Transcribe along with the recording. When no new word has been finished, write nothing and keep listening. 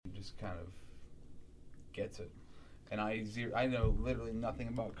kind of gets it. And I know literally nothing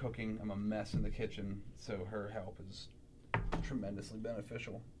about cooking. I'm a mess in the kitchen, so her help is tremendously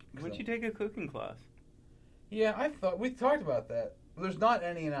beneficial. Why don't you take a cooking class? Yeah, we talked about that. There's not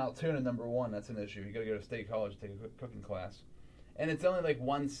any in Altoona, number one. That's an issue. You got to go to State College to take a cooking class. And it's only like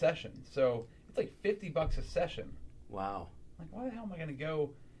one session. So it's like $50 a session. Wow. Like, why the hell am I going to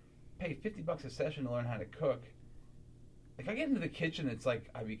go pay $50 a session to learn how to cook? If I get into the kitchen, it's like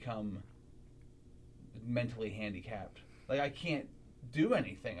I become mentally handicapped. Like, I can't do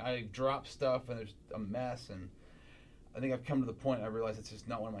anything. I drop stuff and there's a mess. And I think I've come to the point I realize it's just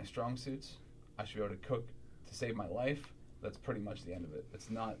not one of my strong suits. I should be able to cook to save my life. That's pretty much the end of it. It's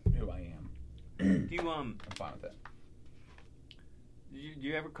not who I am. I'm fine with that. Did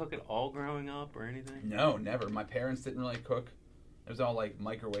you ever cook at all growing up or anything? No, never. My parents didn't really cook. It was all like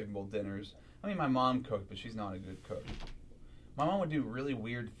microwavable dinners. I mean, my mom cooked, but she's not a good cook. My mom would do really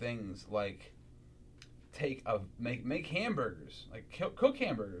weird things like make hamburgers, like cook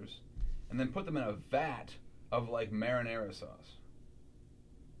hamburgers, and then put them in a vat of like marinara sauce.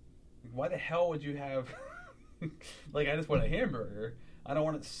 Why the hell would you have like, I just want a hamburger. I don't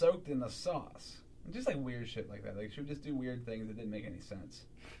want it soaked in the sauce. Just like weird shit like that. Like, she would just do weird things that didn't make any sense.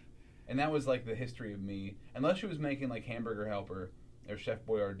 And that was like the history of me. Unless she was making like Hamburger Helper or Chef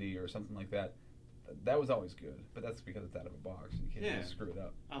Boyardee or something like that, that was always good. But that's because it's out of a box. You can't just screw it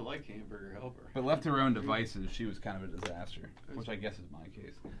up. I like Hamburger Helper. But left to her own devices, she was kind of a disaster, which I guess is my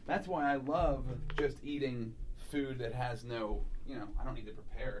case. That's why I love just eating food that has no, I don't need to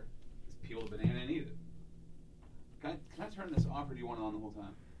prepare. Just peel a banana and eat it. Can I turn this off, or do you want it on the whole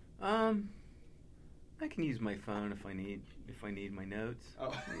time? I can use my phone if I need my notes.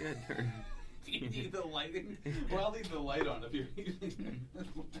 Oh, yeah. Turn. Do you need the lighting? Well, I'll leave the light on if you're using it.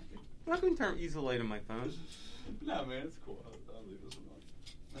 I can use the light on my phone. No, man, it's cool. I'll leave this one on.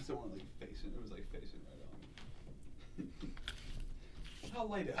 I still want facing. It was facing right on. I'll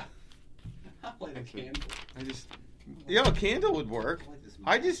light a candle. A candle would work.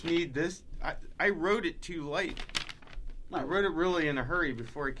 I just need this. I wrote it too light. I wrote it really in a hurry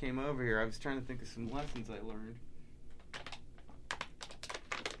before I came over here. I was trying to think of some lessons I learned.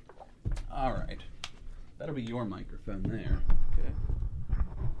 All right. That'll be your microphone there. Okay.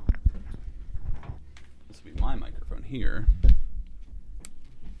 This will be my microphone here.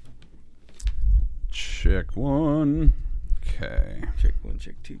 Check 1. Okay. Check 1,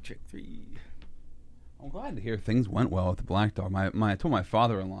 check 2, check 3. I'm glad to hear things went well with the Black Dog. I told my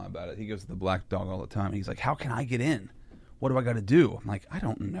father-in-law about it. He goes to the Black Dog all the time. He's like, how can I get in? What do I got to do? I'm like, I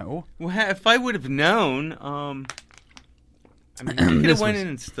don't know. Well, if I would have known, he could have went in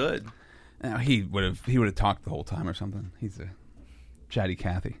and stood. He would have talked the whole time or something. He's a chatty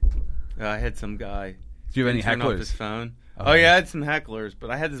Cathy. I had some guy. Do you have any turn hecklers? Off his phone. Oh yeah, I had some hecklers,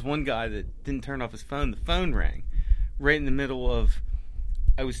 but I had this one guy that didn't turn off his phone. The phone rang right in the middle of.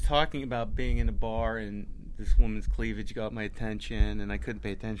 I was talking about being in a bar, and this woman's cleavage got my attention, and I couldn't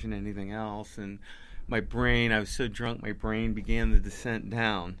pay attention to anything else. And my brain, I was so drunk, my brain began the descent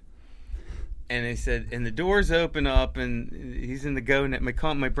down. And they said, and the doors open up, and he's in the gonad.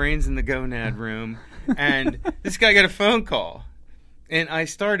 My brain's in the gonad room, and this guy got a phone call. And I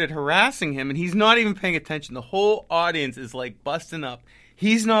started harassing him, and he's not even paying attention. The whole audience is like busting up.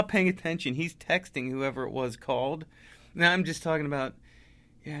 He's not paying attention. He's texting whoever it was called. Now I'm just talking about,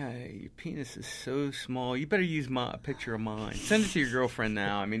 yeah, your penis is so small. You better use a picture of mine. Send it to your girlfriend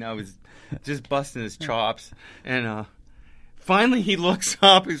now. I mean, I was just busting his chops. And finally he looks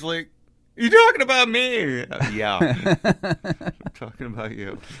up. He's like, you talking about me? Yeah. I'm talking about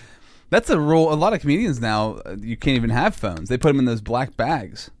you. That's a rule. A lot of comedians now, you can't even have phones. They put them in those black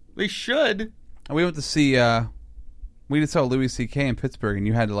bags. They should. And we went to see, we just saw Louis C.K. in Pittsburgh, and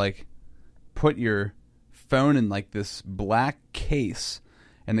you had to, like, put your phone in, like, this black case,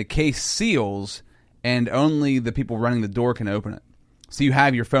 and the case seals, and only the people running the door can open it. So you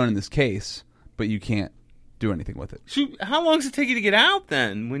have your phone in this case, but you can't do anything with it. Shoot, how long does it take you to get out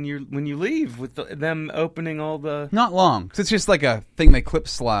then when you leave with them opening all the? Not long, because it's just like a thing they clip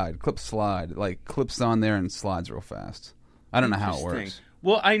slide, like clips on there and slides real fast. I don't know how it works.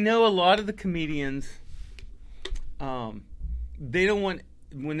 Well, I know a lot of the comedians, they don't want,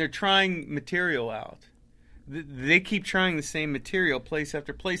 when they're trying material out, they keep trying the same material place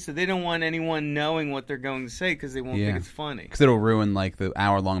after place, so they don't want anyone knowing what they're going to say because they won't think it's funny. Because it'll ruin like the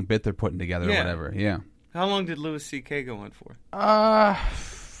hour-long bit they're putting together or whatever. Yeah. How long did Louis C.K. go on for?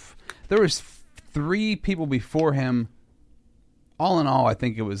 There was 3 people before him. All in all, I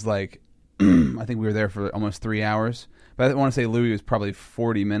think it was like, I think we were there for almost 3 hours. But I want to say Louis was probably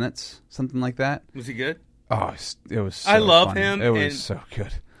 40 minutes, something like that. Was he good? Oh, it was so I love funny. him. It was so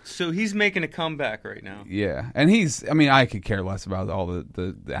good. So he's making a comeback right now. Yeah, and I could care less about all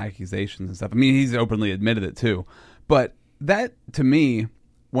the accusations and stuff. I mean, he's openly admitted it too. But that, to me,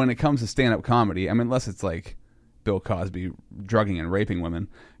 when it comes to stand-up comedy, I mean, unless it's like Bill Cosby drugging and raping women,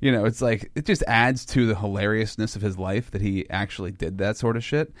 it's like, it just adds to the hilariousness of his life that he actually did that sort of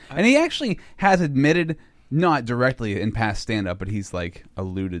shit. And he actually has admitted, not directly in past stand-up, but he's like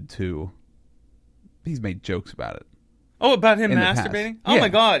alluded to, he's made jokes about it. Oh, about him In the masturbating? past. Oh, Yeah. my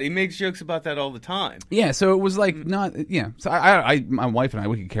God. He makes jokes about that all the time. Yeah, so it was like not. Yeah, so my wife and I,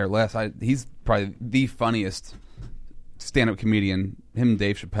 we could care less. He's probably the funniest stand-up comedian. Him, and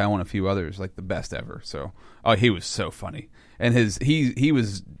Dave Chappelle, and a few others, like the best ever. So, he was so funny, and he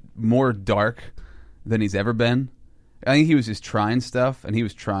was more dark than he's ever been. I think he was just trying stuff, and he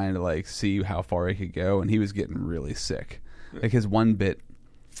was trying to like see how far he could go, and he was getting really sick. Like his one bit,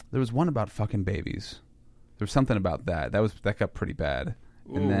 there was one about fucking babies. There was something about that. That got pretty bad.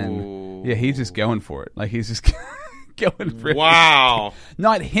 And then, yeah, he's just going for it. Like, he's just going for it. Wow.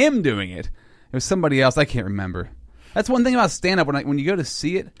 Not him doing it. It was somebody else. I can't remember. That's one thing about stand-up. When you go to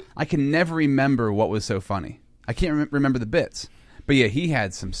see it, I can never remember what was so funny. I can't remember the bits. But, yeah, he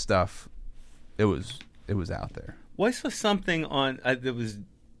had some stuff. It was out there. Well, I saw something on that was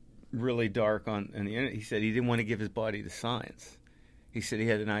really dark on the internet. He said he didn't want to give his body to science. He said he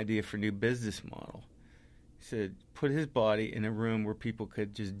had an idea for a new business model. He said, put his body in a room where people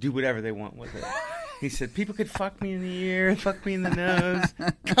could just do whatever they want with it. He said, people could fuck me in the ear, fuck me in the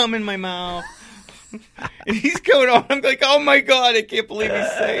nose, come in my mouth. And he's going on. I'm like, oh, my God, I can't believe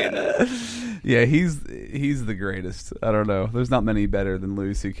he's saying this. Yeah, he's the greatest. I don't know. There's not many better than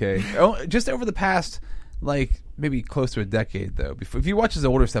Louis C.K. Just over the past, like, maybe close to a decade, though. If you watch his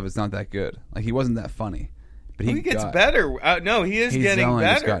older stuff, it's not that good. Like, he wasn't that funny. But he gets better. No, he is getting better.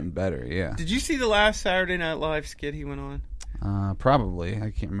 better. He's gotten better, yeah. Did you see the last Saturday Night Live skit he went on? Probably. I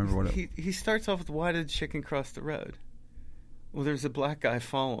can't remember what it... He starts off with, why did chicken cross the road? Well, there's a black guy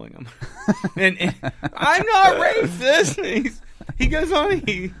following him. and I'm not racist. He goes on,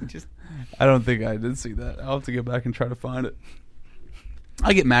 he just... I don't think I did see that. I'll have to go back and try to find it.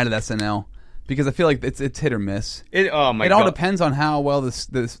 I get mad at SNL because I feel like it's hit or miss. It all depends on how well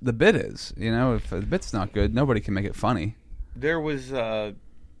the bit is. If the bit's not good, nobody can make it funny. There was I'm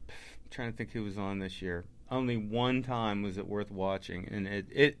trying to think who was on this year. Only one time was it worth watching,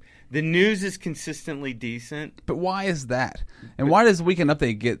 and the news is consistently decent. But why is that? And why does Weekend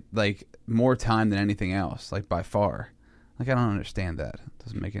Update get like more time than anything else? Like by far. Like I don't understand that. It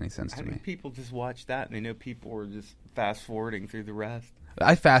doesn't make any sense to me. People just watch that, and they know people are just fast forwarding through the rest.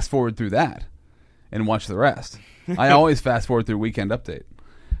 I fast forward through that and watch the rest. I always fast forward through Weekend Update.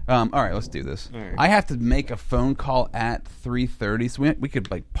 All right, let's do this. Right. I have to make a phone call at 3:30, so we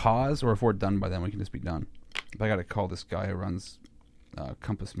could like pause, or if we're done by then, we can just be done. But I got to call this guy who runs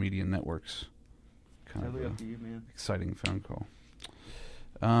Compass Media Networks. Totally up to you, man. Exciting phone call.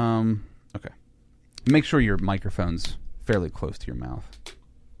 Okay. Make sure your microphone's fairly close to your mouth,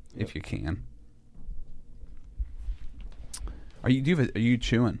 if you can. Are you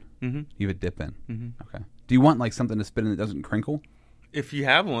chewing? Mm-hmm. You have a dip in. Mm-hmm. Okay. Do you want like something to spit in that doesn't crinkle? If you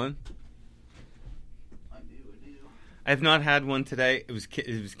have one. I do. I have not had one today. It was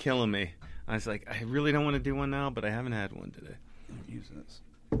killing me. I was like, I really don't want to do one now, but I haven't had one today. Use this.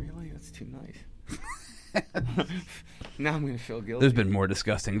 Really? That's too nice. Now I'm going to feel guilty. There's been more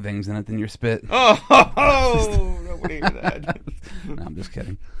disgusting things in it than your spit. Oh, nobody hear that. No, I'm just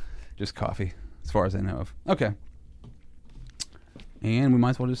kidding. Just coffee, as far as I know of. Okay. And we might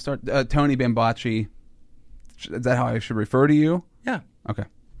as well just start. Tony Bambacci. Is that how I should refer to you? Yeah. Okay.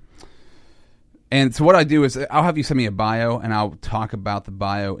 And so what I do is I'll have you send me a bio, and I'll talk about the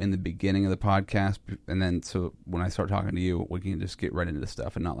bio in the beginning of the podcast. And then so when I start talking to you, we can just get right into the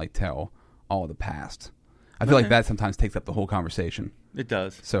stuff and not like tell all of the past. I feel like that sometimes takes up the whole conversation. It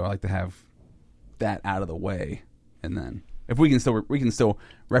does. So I like to have that out of the way, and then if we can still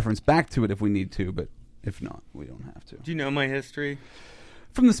reference back to it if we need to, but if not, we don't have to. Do you know my history?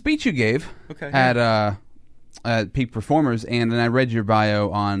 From the speech you gave at Peak Performers, and then I read your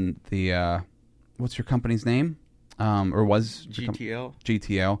bio on the what's your company's name? Or was GTL?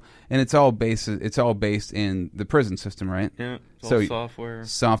 GTL, and it's all based in the prison system, right? Yeah. It's all software.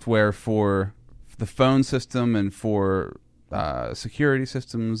 Software for the phone system and for security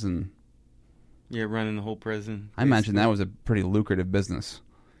systems and. Yeah, running the whole prison. I imagine that was a pretty lucrative business.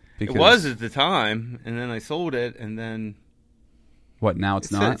 It was at the time, and then I sold it, and then. What, now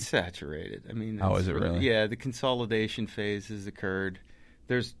it's not? It's saturated. I mean, is it really? Yeah, the consolidation phase has occurred.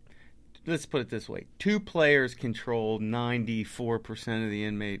 Let's put it this way: 2 players control 94% of the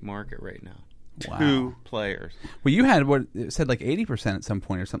inmate market right now. 2 players. Well, you had what it said, like 80% at some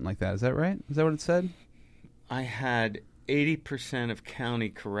point or something like that. Is that right? Is that what it said? I had 80% of county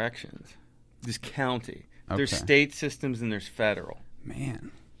corrections. This county. Okay. There's state systems and there's federal.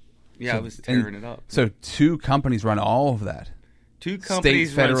 Man. Yeah, So- I was tearing it up. So 2 companies run all of that. 2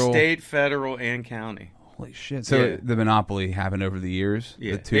 companies run federal- state, federal, and county. Holy shit! So Yeah. the monopoly happened over the years.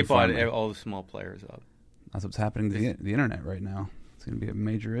 Yeah, The 2 they bought finally- all the small players up. That's what's happening to the internet right now. It's going to be a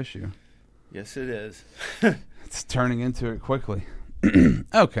major issue. Yes, it is. It's turning into it quickly.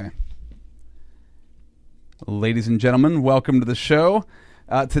 Okay. Ladies and gentlemen, welcome to the show.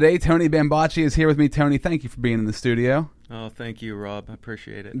 Today, Tony Bambacci is here with me. Tony, thank you for being in the studio. Oh, thank you, Rob. I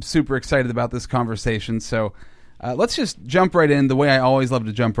appreciate it. I'm super excited about this conversation. So let's just jump right in the way I always love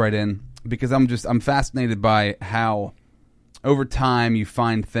to jump right in, because I'm fascinated by how over time you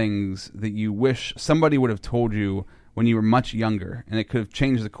find things that you wish somebody would have told you when you were much younger, and it could have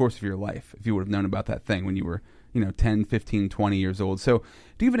changed the course of your life if you would have known about that thing when you were 10, 15, 20 years old. So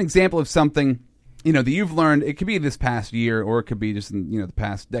do you have an example of something that you've learned? It could be this past year, or it could be just in the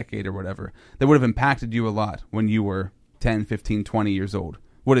past decade or whatever, that would have impacted you a lot when you were 10, 15, 20 years old.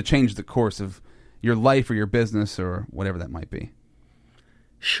 Would have changed the course of your life or your business or whatever that might be.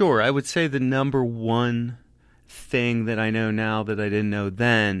 Sure. I would say the number one thing that I know now that I didn't know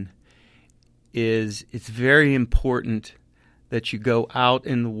then is it's very important that you go out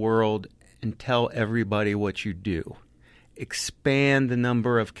in the world and tell everybody what you do. Expand the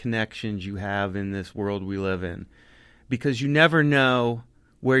number of connections you have in this world we live in, because you never know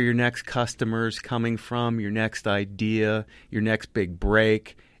where your next customer is coming from, your next idea, your next big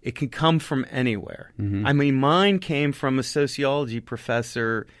break. It can come from anywhere. Mm-hmm. I mean, mine came from a sociology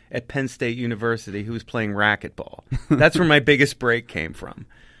professor at Penn State University who was playing racquetball. That's where my biggest break came from.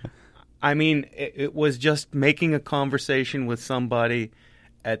 I mean, it was just making a conversation with somebody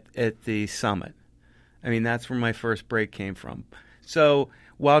at the summit. I mean, that's where my first break came from. So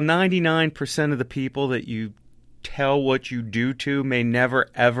while 99% of the people that you tell what you do to may never,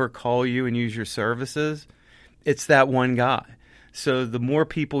 ever call you and use your services, it's that one guy. So the more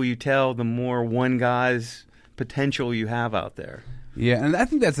people you tell, the more one guy's potential you have out there. Yeah, and I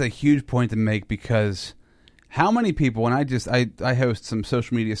think that's a huge point to make, because how many people, and I host some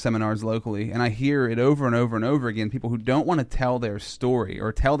social media seminars locally, and I hear it over and over and over again, people who don't want to tell their story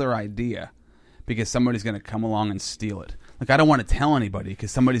or tell their idea because somebody's going to come along and steal it. Like, I don't want to tell anybody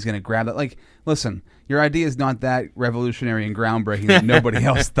because somebody's going to grab that. Like, listen, your idea is not that revolutionary and groundbreaking that nobody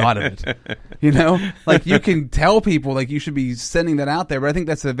else thought of it. Like, you can tell people, like, you should be sending that out there, but I think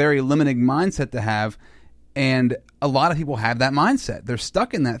that's a very limiting mindset to have. And a lot of people have that mindset. They're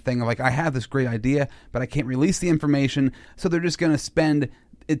stuck in that thing of, like, I have this great idea, but I can't release the information. So they're just going to spend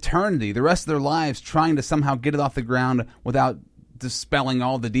eternity, the rest of their lives, trying to somehow get it off the ground without dispelling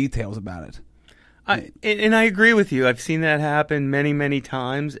all the details about it. And I agree with you. I've seen that happen many, many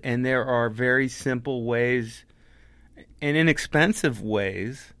times, and there are very simple ways and inexpensive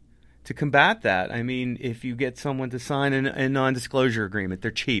ways to combat that. I mean, if you get someone to sign a non-disclosure agreement,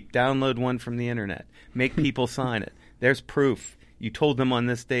 they're cheap. Download one from the internet. Make people sign it. There's proof. You told them on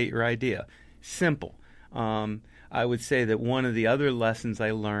this date your idea. Simple. I would say that one of the other lessons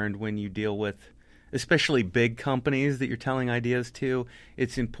I learned when you deal with especially big companies that you're telling ideas to,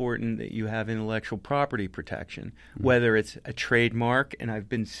 it's important that you have intellectual property protection, whether it's a trademark, and I've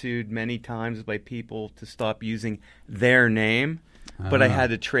been sued many times by people to stop using their name, but I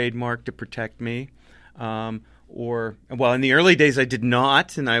had a trademark to protect me. Or, well, in the early days I did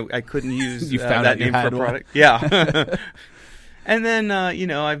not, and I couldn't use You found that out you name for a had one? product. Yeah. And then,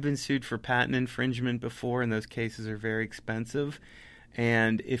 I've been sued for patent infringement before, and those cases are very expensive.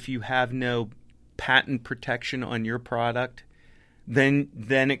 And if you have no patent protection on your product, then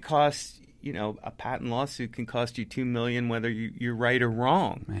it costs, a patent lawsuit can cost you $2 million whether you're right or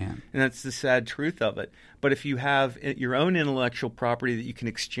wrong. Man. And that's the sad truth of it. But if you have your own intellectual property that you can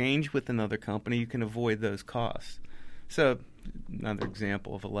exchange with another company, you can avoid those costs. So another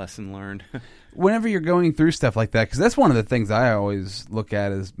example of a lesson learned. Whenever you're going through stuff like that, because that's one of the things I always look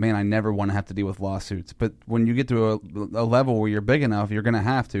at is, man, I never want to have to deal with lawsuits. But when you get to a level where you're big enough, you're going to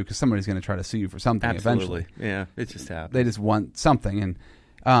have to, because somebody's going to try to sue you for something Absolutely. eventually. Yeah, it just happens. They just want something.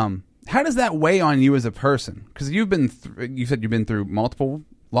 And how does that weigh on you as a person? Because you said you've been through multiple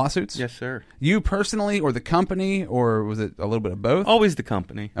lawsuits? Yes, sir. You personally, or the company, or was it a little bit of both? Always the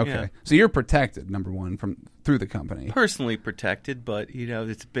company. Okay. Yeah. So you're protected, number one, through the company. Personally protected, but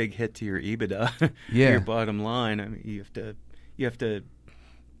it's a big hit to your EBITDA, Yeah. your bottom line. I mean, you have to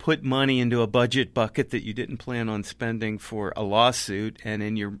put money into a budget bucket that you didn't plan on spending for a lawsuit, and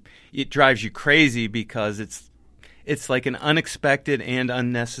it drives you crazy because it's like an unexpected and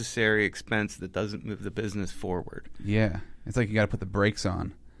unnecessary expense that doesn't move the business forward. Yeah. It's like you got to put the brakes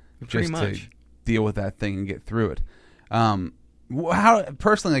on Pretty just much. to deal with that thing and get through it. How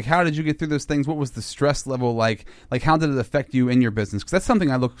personally, like, how did you get through those things? What was the stress level like? Like, how did it affect you in your business? Because that's something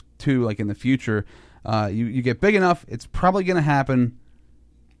I look to, like, in the future. You get big enough, it's probably going to happen.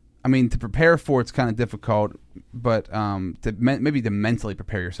 I mean, to prepare for it's kind of difficult, but maybe to mentally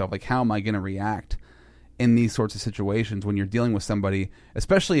prepare yourself. Like, how am I going to react in these sorts of situations when you're dealing with somebody,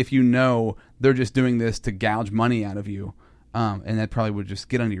 especially if you know they're just doing this to gouge money out of you, and that probably would just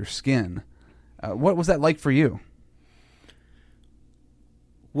get under your skin. What was that like for you?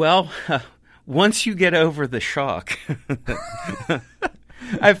 Well, once you get over the shock,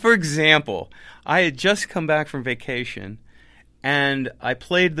 for example, I had just come back from vacation, and I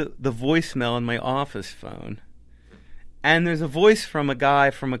played the voicemail on my office phone, and there's a voice from a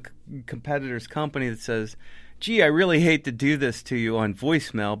guy from a competitor's company that says, "Gee, I really hate to do this to you on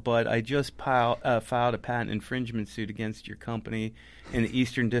voicemail, but I just filed a patent infringement suit against your company in the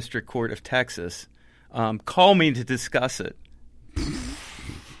Eastern District Court of Texas. Call me to discuss it."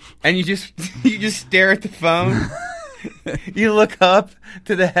 And you just stare at the phone. You look up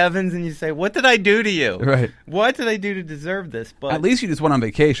to the heavens and you say, "What did I do to you? Right. What did I do to deserve this?" But At least you just went on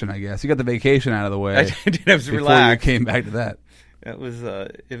vacation, I guess. You got the vacation out of the way. I did. I was before relaxed. you came back to that. It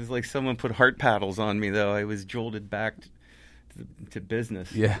was like someone put heart paddles on me, though. I was jolted back to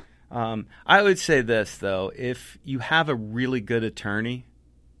business. Yeah. I would say this, though: if you have a really good attorney,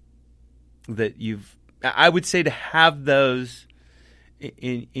 I would say to have those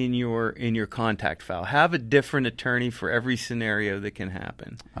in your contact file. Have a different attorney for every scenario that can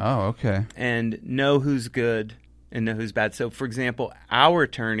happen. Oh, okay. And know who's good and know who's bad. So, for example, our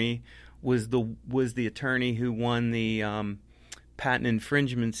attorney was the attorney who won the patent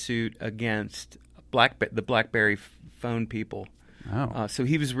infringement suit against the BlackBerry phone people. Oh. So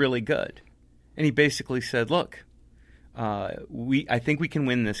he was really good, and he basically said, "Look, I think we can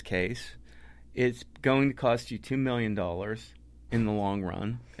win this case. It's going to cost you $2 million in the long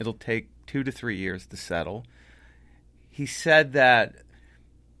run. It'll take 2 to 3 years to settle." He said that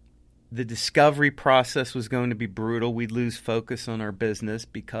the discovery process was going to be brutal. We'd lose focus on our business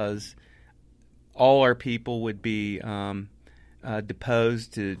because all our people would be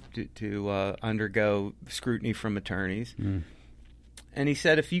deposed to undergo scrutiny from attorneys. Mm. And he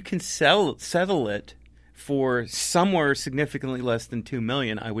said, if you can settle it for somewhere significantly less than $2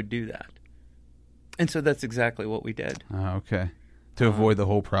 million, I would do that. And so that's exactly what we did. Oh, okay. To avoid the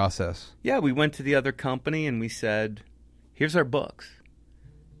whole process. Yeah, we went to the other company and we said, "Here's our books.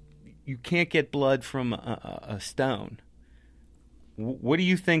 You can't get blood from a stone. What do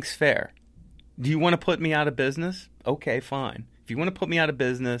you think's fair? Do you want to put me out of business? Okay, fine. If you want to put me out of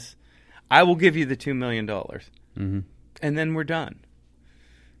business, I will give you the $2 million. Mm-hmm. And then we're done."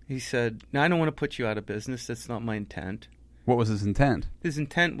 He said, "No, I don't want to put you out of business. That's not my intent." What was his intent? His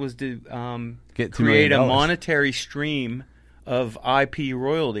intent was to get create a monetary stream of IP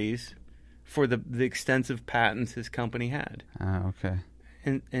royalties for the extensive patents his company had. Oh, okay.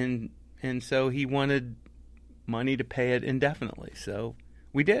 And so he wanted money to pay it indefinitely. So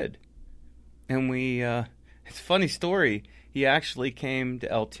we did. And it's a funny story. He actually came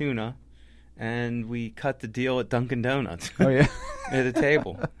to Altoona, and we cut the deal at Dunkin' Donuts. Oh, yeah? At a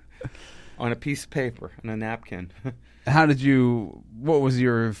table. On a piece of paper, on a napkin. What was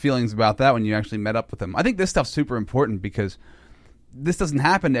your feelings about that when you actually met up with him? I think this stuff's super important because this doesn't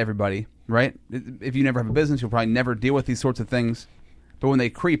happen to everybody, right? If you never have a business, you'll probably never deal with these sorts of things. But when they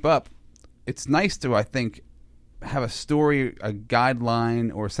creep up, it's nice to, I think, have a story, a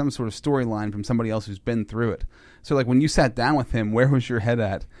guideline, or some sort of storyline from somebody else who's been through it. So, like, when you sat down with him, where was your head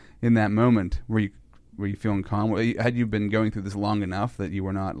at in that moment? Were you feeling calm? Had you been going through this long enough that you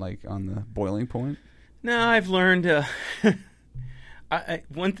were not, like, on the boiling point? No, I've learned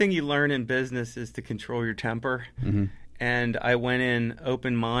one thing you learn in business is to control your temper. Mm-hmm. And I went in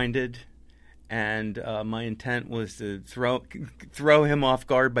open-minded, and my intent was to throw him off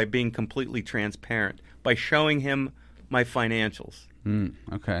guard by being completely transparent, by showing him my financials,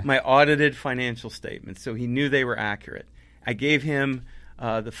 okay, my audited financial statements, so he knew they were accurate. I gave him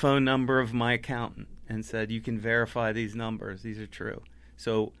the phone number of my accountant and said, "You can verify these numbers; these are true."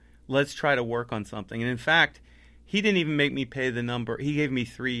 So let's try to work on something. And in fact, he didn't even make me pay the number. He gave me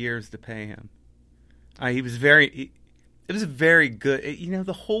 3 years to pay him. It was a very good.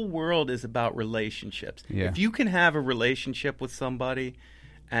 The whole world is about relationships. Yeah. If you can have a relationship with somebody,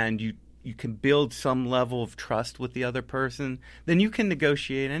 and you can build some level of trust with the other person, then you can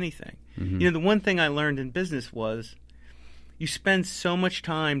negotiate anything. Mm-hmm. The one thing I learned in business was you spend so much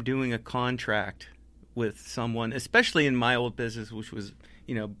time doing a contract with someone, especially in my old business, which was,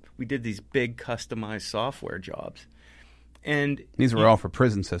 we did these big customized software jobs. And these were all for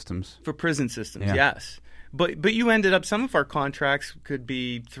prison systems. For prison systems, Yeah. yes. But you ended up, some of our contracts could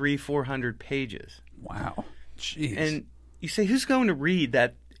be 300-400 pages. Wow. Jeez. And you say, who's going to read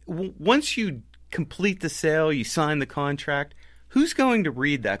that? Once you complete the sale, you sign the contract, who's going to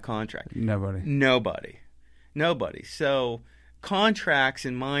read that contract? Nobody. Nobody. So contracts,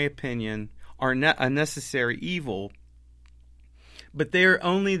 in my opinion, are a necessary evil, but they're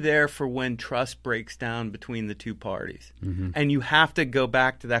only there for when trust breaks down between the two parties. Mm-hmm. And you have to go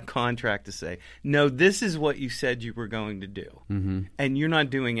back to that contract to say, no, this is what you said you were going to do. Mm-hmm. And you're not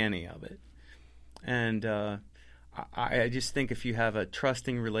doing any of it. And I just think if you have a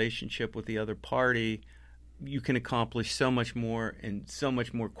trusting relationship with the other party, you can accomplish so much more and so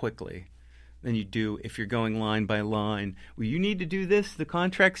much more quickly than you do if you're going line by line. Well, you need to do this. The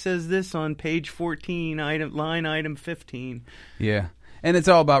contract says this on page 14, line item 15. Yeah. And it's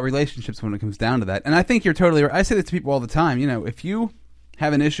all about relationships when it comes down to that. And I think you're totally right. I say this to people all the time. If you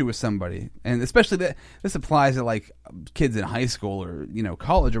have an issue with somebody, and especially this applies to like kids in high school or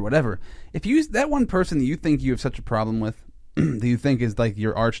college or whatever. If that one person that you think you have such a problem with, that you think is like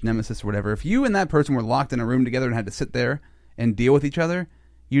your arch nemesis or whatever, if you and that person were locked in a room together and had to sit there and deal with each other,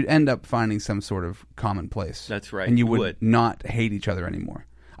 you'd end up finding some sort of common place. That's right. And you would not hate each other anymore.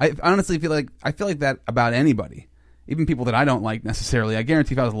 I honestly feel like that about anybody. Even people that I don't like necessarily. I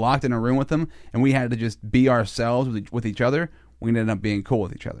guarantee if I was locked in a room with them and we had to just be ourselves with each other, we'd end up being cool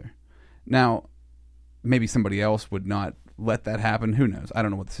with each other. Now, maybe somebody else would not let that happen. Who knows? I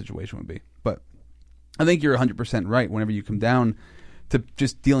don't know what the situation would be. But I think you're 100% right. Whenever you come down to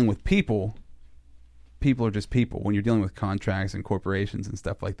just dealing with people are just people. When you're dealing with contracts and corporations and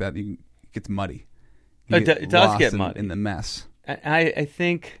stuff like that, it gets muddy. It does get muddy. In the mess. I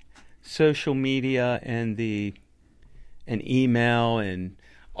think social media and email and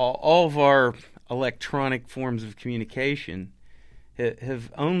all of our electronic forms of communication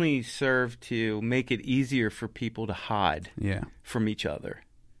have only served to make it easier for people to hide from each other.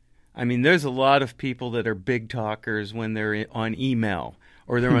 I mean, there's a lot of people that are big talkers when they're on email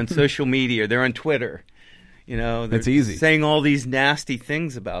or they're on social media, or they're on Twitter. They're it's easy. saying all these nasty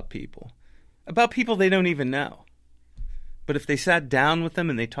things about people they don't even know. But if they sat down with them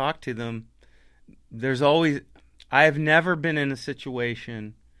and they talked to them, I have never been in a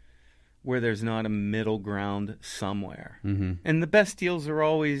situation where there's not a middle ground somewhere. Mm-hmm. And the best deals are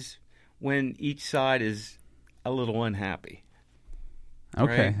always when each side is a little unhappy.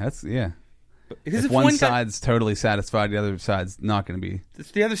 Okay, right? That's, yeah. Because if one side's totally satisfied, the other side's not going to be.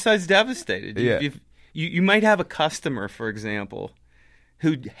 The other side's devastated. Yeah. You might have a customer, for example,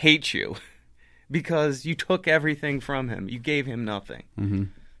 who hates you because you took everything from him. You gave him nothing. Mm-hmm.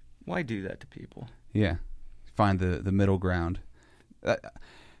 Why do that to people? Yeah. Find the middle ground.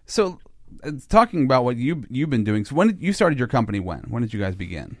 So, talking about what you've been doing. So, when did you started your company? When did you guys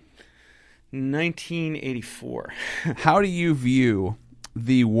begin? 1984. How do you view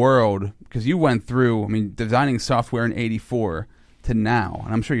the world? Because you went through, designing software in '84 to now,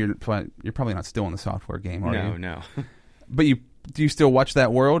 and I'm sure you're probably not still in the software game, are you? No. But do you still watch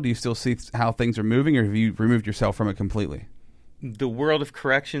that world? Do you still see how things are moving, or have you removed yourself from it completely? The world of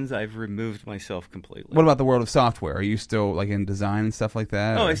corrections, I've removed myself completely. What about the world of software? Are you still like in design and stuff like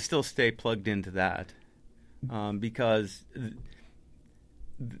that? Oh, or? I still stay plugged into that because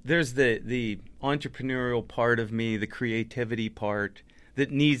there's the entrepreneurial part of me, the creativity part that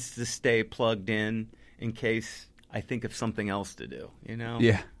needs to stay plugged in case I think of something else to do.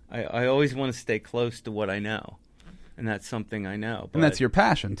 Yeah. I always want to stay close to what I know, and that's something I know. And that's your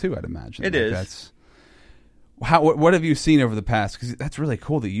passion too, I'd imagine. It is. What have you seen over the past? Because that's really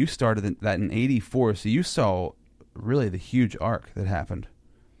cool that you started that in '84. So you saw really the huge arc that happened,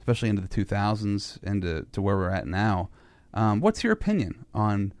 especially into the 2000s and to where we're at now. What's your opinion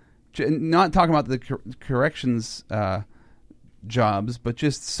on not talking about the corrections jobs, but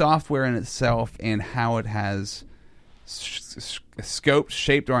just software in itself and how it has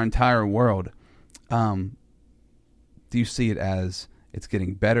shaped our entire world? Do you see it as it's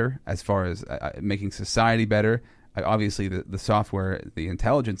getting better as far as making society better? Obviously, the software, the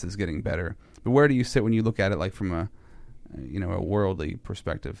intelligence is getting better. But where do you sit when you look at it, like from a worldly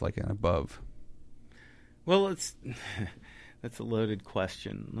perspective, like an above? Well, that's a loaded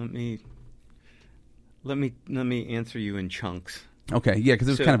question. Let me answer you in chunks. Okay, yeah, because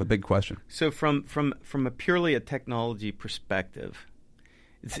it was kind of a big question. So from a purely a technology perspective,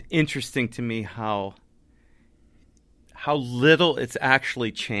 it's interesting to me how little it's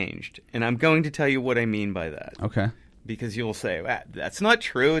actually changed. And I'm going to tell you what I mean by that. Okay. Because you'll say, that's not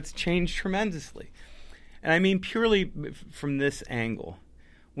true. It's changed tremendously. And I mean purely from this angle.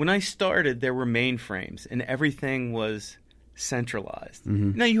 When I started, there were mainframes, and everything was centralized.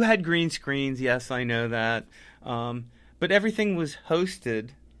 Mm-hmm. Now, you had green screens, yes, I know that. But everything was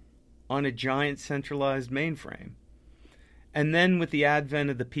hosted on a giant centralized mainframe. And then with the advent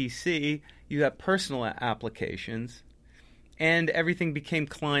of the PC, you got personal applications, and everything became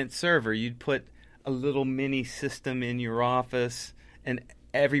client-server. You'd put a little mini system in your office, and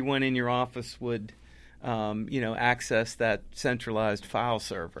everyone in your office would access that centralized file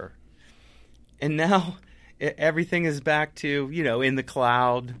server. And now everything is back to, in the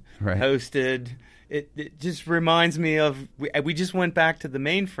cloud, Right. hosted. It just reminds me of, we just went back to the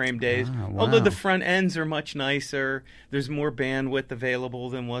mainframe days, wow. although the front ends are much nicer. There's more bandwidth available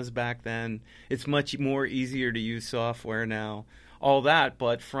than was back then. It's much more easier to use software now. All that,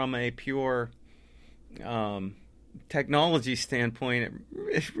 but from a pure technology standpoint,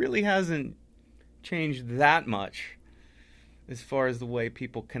 it really hasn't changed that much as far as the way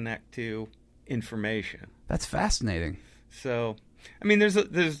people connect to information. That's fascinating. So, I mean, there's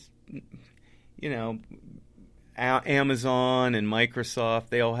Amazon and Microsoft,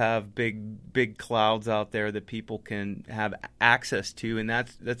 they all have big clouds out there that people can have access to, and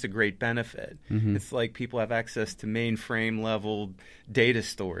that's a great benefit. Mm-hmm. It's like people have access to mainframe level data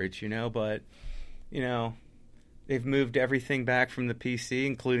storage, but they've moved everything back from the PC,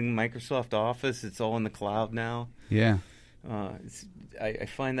 including Microsoft Office. It's all in the cloud now. Yeah. I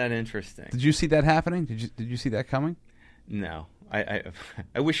find that interesting. Did you see that happening? Did you see that coming? No, I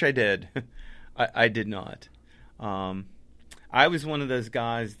wish I did. I did not. I was one of those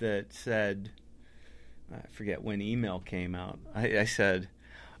guys that said, I forget when email came out. I said,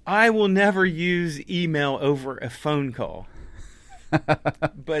 I will never use email over a phone call.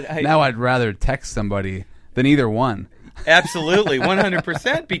 But now I'd rather text somebody than either one. Absolutely,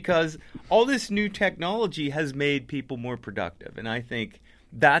 100%, because all this new technology has made people more productive. And I think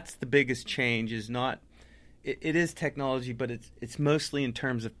that's the biggest change. Is not it is technology, but it's mostly in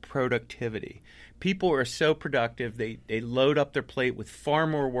terms of productivity. People are so productive, they load up their plate with far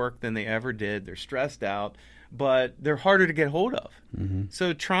more work than they ever did. They're stressed out, but they're harder to get hold of. Mm-hmm.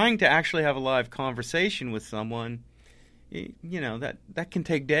 So trying to actually have a live conversation with someone, that can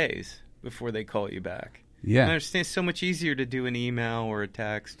take days before they call you back. Yeah. I understand it's so much easier to do an email or a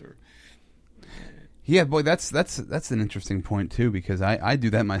text or. Yeah, boy, that's an interesting point too, because I do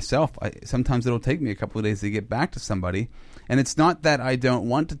that myself. Sometimes it'll take me a couple of days to get back to somebody, and it's not that I don't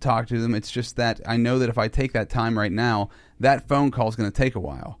want to talk to them. It's just that I know that if I take that time right now, that phone call is going to take a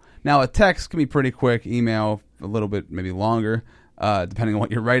while. Now, a text can be pretty quick, email a little bit maybe longer, depending on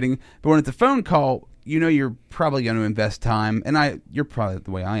what you're writing. But when it's a phone call, you're probably going to invest time, and you're probably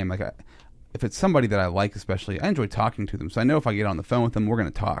the way I am. Like, if it's somebody that I like, especially, I enjoy talking to them. So I know if I get on the phone with them, we're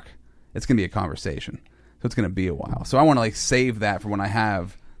going to talk. It's going to be a conversation. So it's going to be a while. So I want to save that for when I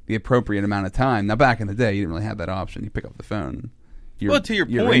have the appropriate amount of time. Now, back in the day, you didn't really have that option. You pick up the phone. Well, to your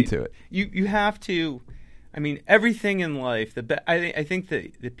you're point, into it. You have to. I mean, everything in life. I think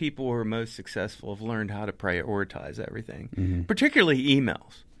that the people who are most successful have learned how to prioritize everything, Mm-hmm. particularly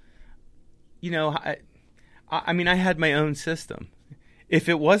emails. I mean, I had my own system. If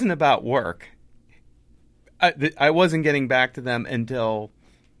it wasn't about work, I wasn't getting back to them until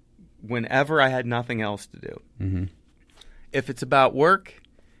whenever I had nothing else to do. Mm-hmm. If it's about work,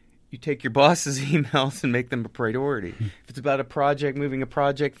 you take your boss's emails and make them a priority. If it's about a project, moving a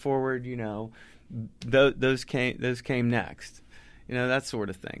project forward, those came next. That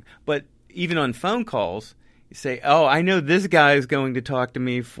sort of thing. But even on phone calls, you say, oh, I know this guy is going to talk to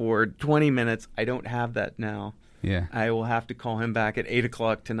me for 20 minutes. I don't have that now. Yeah. I will have to call him back at 8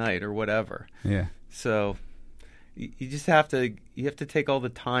 o'clock tonight or whatever. Yeah. So you just have to take all the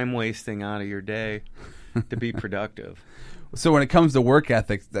time wasting out of your day to be productive. So when it comes to work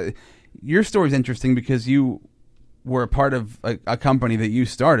ethics, your story is interesting because you were a part of a company that you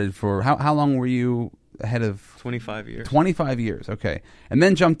started for how long were you ahead of? 25 years. 25 years, okay. And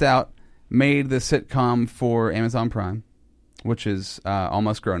then jumped out, made the sitcom for Amazon Prime, which is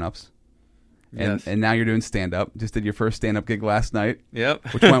Almost Grown-Ups. Yes. And now you're doing stand-up. Just did your first stand-up gig last night.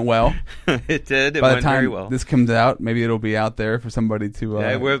 Yep. Which went well. It did. It By went the time very well. this comes out, maybe it'll be out there for somebody to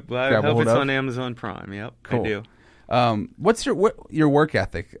I grab a hope hold it's of. on Amazon Prime. Yep, Cool. I do. What's your work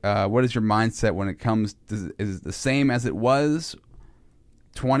ethic? What is your mindset when it comes to, is it the same as it was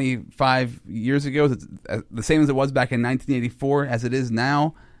 25 years ago? Is it the same as it was back in 1984 as it is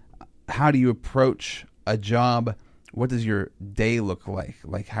now? How do you approach a job? What does your day look like?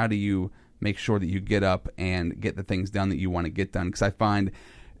 Like, how do you make sure that you get up and get the things done that you want to get done? Because I find,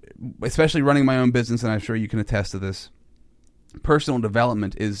 especially running my own business, and I'm sure you can attest to this, personal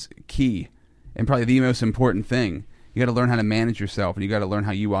development is key and probably the most important thing. You got to learn how to manage yourself, and you got to learn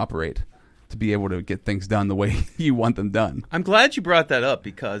how you operate to be able to get things done the way you want them done. I'm glad you brought that up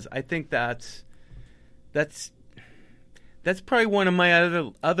because I think that's probably one of my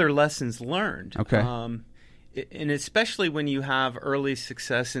other lessons learned. Okay. And especially when you have early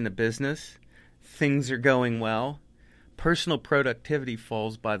success in a business, things are going well, personal productivity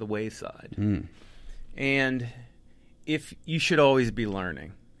falls by the wayside. And if you should always be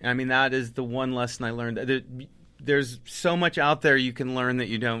learning. I mean, that is the one lesson I learned. There's so much out there you can learn that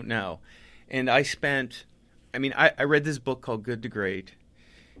you don't know. And I read this book called Good to Great,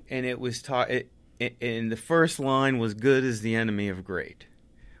 and it was and the first line was, good is the enemy of great.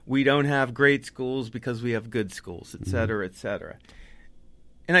 We don't have great schools because we have good schools, et cetera, et cetera.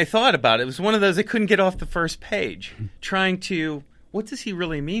 And I thought about it. It was one of those I couldn't get off the first page, trying to, what does he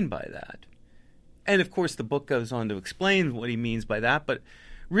really mean by that? And, of course, the book goes on to explain what he means by that, but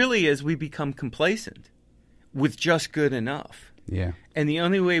really as we become complacent with just good enough. Yeah. And the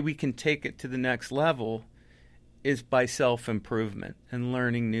only way we can take it to the next level is by self-improvement and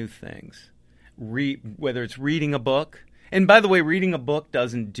learning new things. Whether it's reading a book, and by the way, reading a book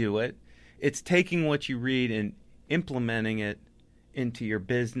doesn't do it. It's taking what you read and implementing it into your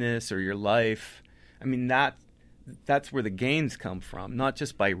business or your life. I mean, that's where the gains come from, not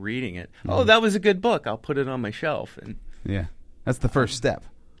just by reading it. Oh, that was a good book. I'll put it on my shelf. And yeah, that's the first step.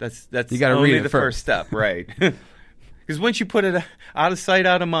 That's you gotta only read it the first. first step, right? Because once you put it out of sight,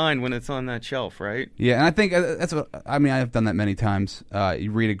 out of mind when it's on that shelf, right? Yeah, and I think that's what I mean. I've done that many times.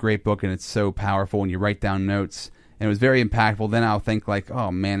 You read a great book and it's so powerful, and you write down notes, and it was very impactful. Then I'll think like,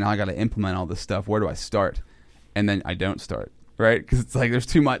 oh man, now I got to implement all this stuff. Where do I start? And then I don't start, right? Because it's like there's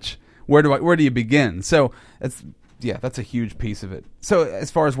too much. Where do you begin? So that's a huge piece of it. So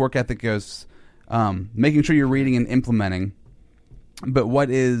as far as work ethic goes, making sure you're reading and implementing. But what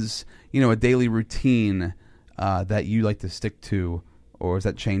is a daily routine that you like to stick to, or has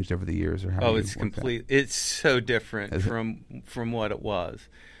that changed over the years? Or how it's complete. It's so different from what it was.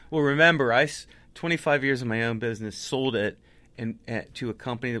 Well, remember, 25 years of my own business, sold it to a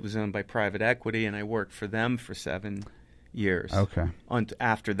company that was owned by private equity, and I worked for them for 7 years. Okay.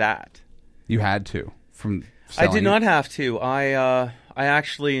 After that, you had to from. I did not have to. I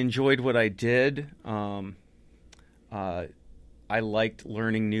actually enjoyed what I did. I liked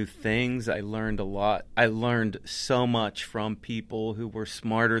learning new things. I learned a lot. I learned so much from people who were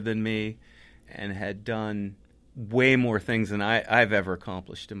smarter than me and had done way more things than I've ever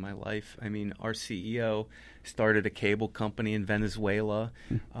accomplished in my life. I mean, our CEO started a cable company in Venezuela.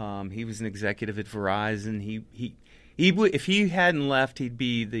 He was an executive at Verizon. If he hadn't left, he'd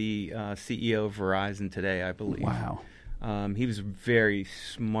be the CEO of Verizon today, I believe. Wow. He was a very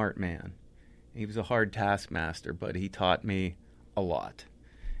smart man. He was a hard taskmaster, but he taught me a lot.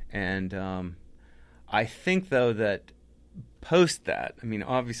 And I think, though, that post that, I mean,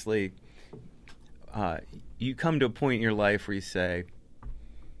 obviously, you come to a point in your life where you say,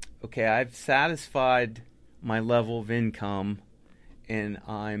 okay, I've satisfied my level of income and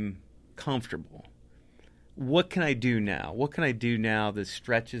I'm comfortable. What can I do now? What can I do now that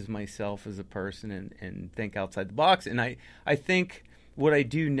stretches myself as a person and think outside the box? And I think what I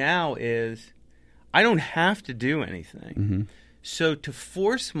do now is I don't have to do anything. Mm-hmm. So to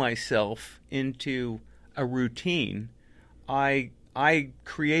force myself into a routine, I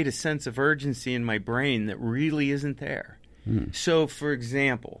create a sense of urgency in my brain that really isn't there. So, for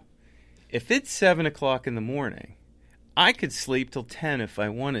example, if it's 7 o'clock in the morning, I could sleep till 10 if I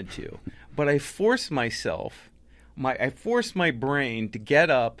wanted to, but I force myself, I force my brain to get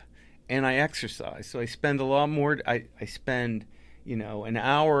up and I exercise. So I spend a lot more. I spend, an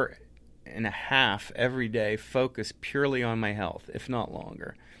hour and a half every day focused purely on my health, if not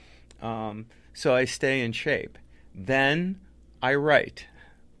longer. So I stay in shape. Then I write.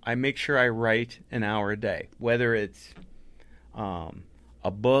 I make sure I write an hour a day, whether it's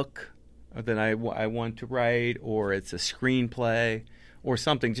a book that I want to write, or it's a screenplay or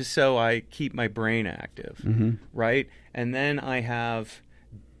something, just so I keep my brain active, right? And then I have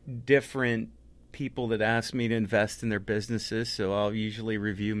different people that ask me to invest in their businesses, so I'll usually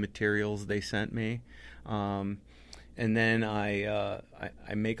review materials they sent me. And then I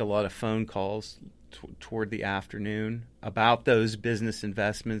make a lot of phone calls toward the afternoon about those business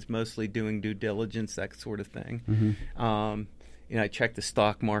investments, mostly doing due diligence, that sort of thing. I check the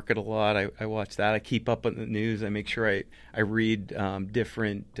stock market a lot. I watch that. I keep up on the news. I make sure I read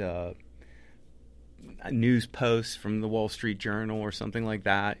different news posts from the Wall Street Journal or something like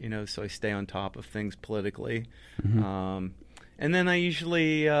that, so I stay on top of things politically. And then I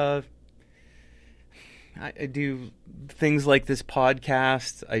usually I do things like this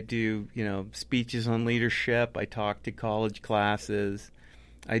podcast. I do, speeches on leadership. I talk to college classes.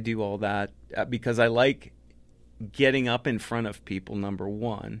 I do all that because I like getting up in front of people, number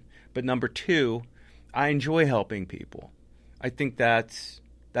one. But number two, I enjoy helping people. I think that's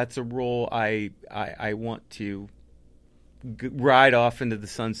a role I want to ride off into the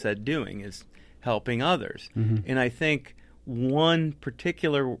sunset doing, is helping others. Mm-hmm. And I think one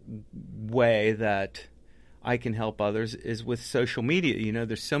particular way that I can help others is with social media.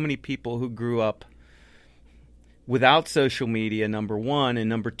 There's so many people who grew up without social media, number one, and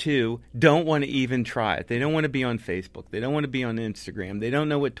number two, don't want to even try it. They don't want to be on Facebook. They don't want to be on Instagram. They don't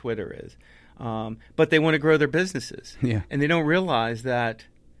know what Twitter is. But they want to grow their businesses. Yeah. And they don't realize that,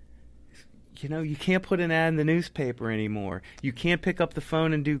 you can't put an ad in the newspaper anymore. You can't pick up the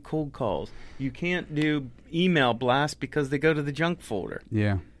phone and do cold calls. You can't do email blasts because they go to the junk folder.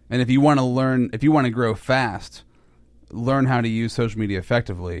 Yeah. And if you want to grow fast, learn how to use social media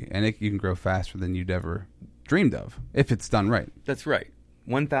effectively, and you can grow faster than you'd ever dreamed of if it's done right. That's right.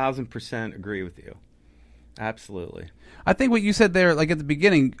 1,000% agree with you. Absolutely. I think what you said there, like at the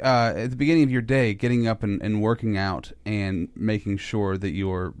beginning of your day, getting up and working out and making sure that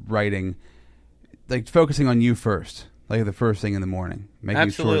you're writing, like focusing on you first, like the first thing in the morning. Making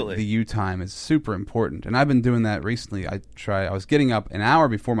Absolutely. sure the you time is super important. And I've been doing that recently. I was getting up an hour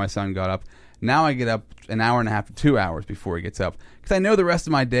before my son got up. Now I get up an hour and a half to 2 hours before he gets up. Because I know the rest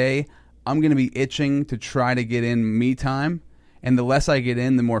of my day, I'm going to be itching to try to get in me time. And the less I get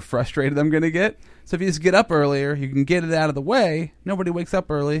in, the more frustrated I'm going to get. So if you just get up earlier, you can get it out of the way. Nobody wakes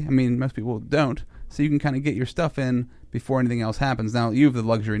up early. I mean, most people don't. So you can kind of get your stuff in before anything else happens. Now, you have the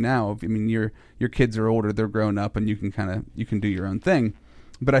luxury now. Your kids are older, they're grown up, and you can do your own thing.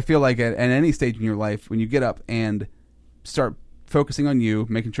 But I feel like at any stage in your life, when you get up and start focusing on you,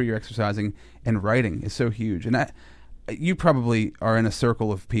 making sure you're exercising, and writing is so huge. And you probably are in a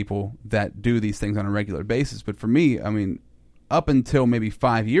circle of people that do these things on a regular basis. But for me, I mean, up until maybe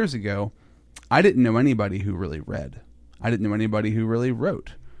 5 years ago, I didn't know anybody who really read. I didn't know anybody who really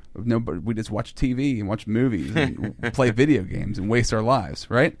wrote. Nobody. We just watch TV and watch movies and play video games and waste our lives,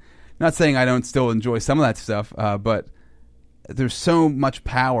 right? Not saying I don't still enjoy some of that stuff, but there's so much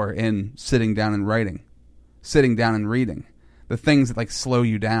power in sitting down and writing, sitting down and reading. The things that like slow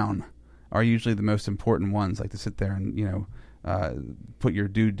you down are usually the most important ones, like to sit there and put your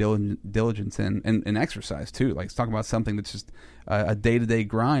due diligence in, and exercise too. Like, let's talk about something that's just a day-to-day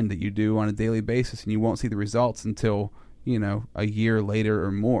grind that you do on a daily basis, and you won't see the results until a year later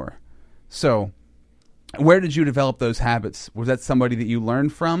or more. So where did you develop those habits? Was that somebody that you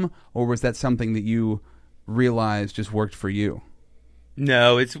learned from, or was that something that you realized just worked for you?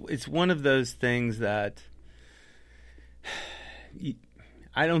 No, it's one of those things that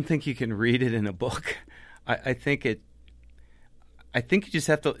I don't think you can read it in a book. I think you just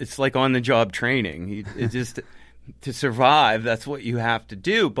have to. It's like on the job training. It just to survive. That's what you have to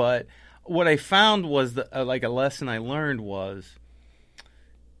do. But what I found was like a lesson I learned was,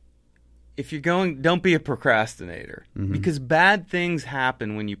 if you're going, don't be a procrastinator, mm-hmm. because bad things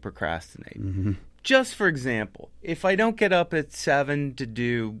happen when you procrastinate. Mm-hmm. Just for example, if I don't get up at 7 to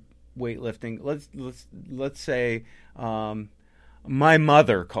do weightlifting, let's say my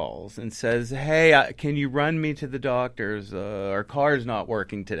mother calls and says, "Hey, can you run me to the doctor's? Our car's not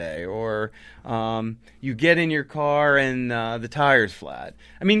working today." Or you get in your car and the tire's flat.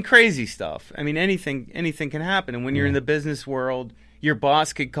 I mean, crazy stuff. I mean, anything can happen. And when you're in the business world, your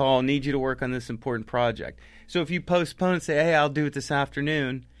boss could call, need you to work on this important project. So if you postpone and say, "Hey, I'll do it this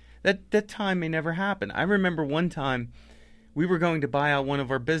afternoon," that time may never happen. I remember one time we were going to buy out one of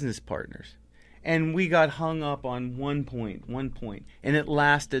our business partners. And we got hung up on one point, and it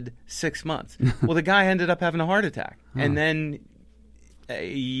lasted 6 months. Well, the guy ended up having a heart attack. And then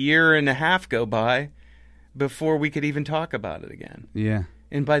a year and a half go by before we could even talk about it again. Yeah.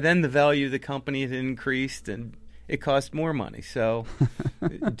 And by then, the value of the company had increased, and it cost more money. So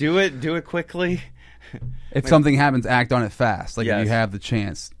do it quickly. If something happens, act on it fast. Like, yes. If you have the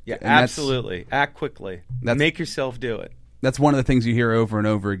chance. Yeah, absolutely. Act quickly. Make yourself do it. That's one of the things you hear over and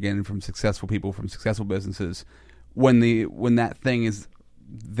over again from successful people, from successful businesses. When that thing is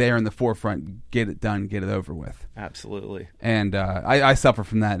there in the forefront, get it done, get it over with. Absolutely. And I suffer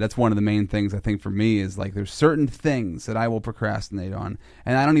from that. That's one of the main things I think for me is, like, there's certain things that I will procrastinate on,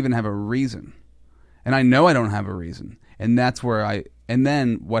 and I don't even have a reason. And I know I don't have a reason. And that's where and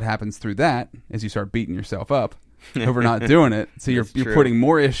then what happens through that is you start beating yourself up over not doing it. So you're putting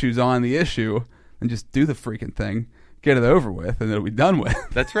more issues on the issue, and just do the freaking thing. Get it over with, and it'll be done with.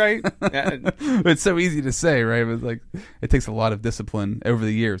 That's right. It's so easy to say, right? But like, it takes a lot of discipline over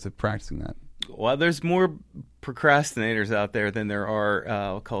the years of practicing that. Well, there's more procrastinators out there than there are,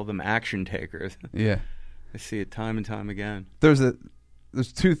 I'll call them action takers. Yeah. I see it time and time again. There's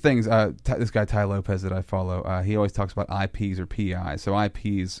two things. This guy Ty Lopez that I follow, he always talks about IPs or PIs. So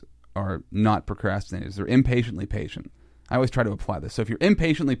IPs are not procrastinators; they're impatiently patient. I always try to apply this. So if you're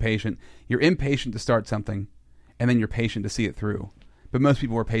impatiently patient, you're impatient to start something, and then you're patient to see it through. But most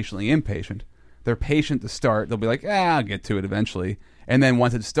people are patiently impatient. They're patient to start. They'll be like, I'll get to it eventually. And then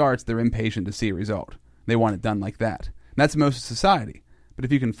once it starts, they're impatient to see a result. They want it done like that. And that's most of society. But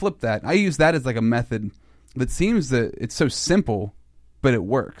if you can flip that, I use that as like a method that seems that it's so simple, but it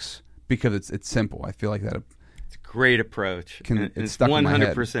works because it's simple. I feel like that. It's a great approach. It's stuck in my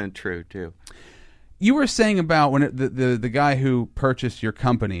head. 100% true, too. You were saying about when the guy who purchased your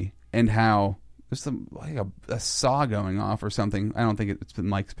company and how there's like a saw going off or something. I don't think it's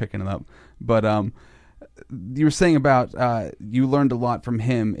Mike's picking it up, but you were saying about you learned a lot from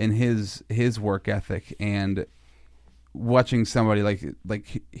him in his work ethic and watching somebody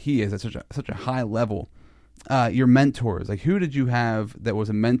like he is at such a high level. Your mentors, like who did you have that was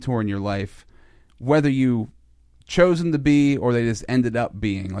a mentor in your life, whether you chose them to be or they just ended up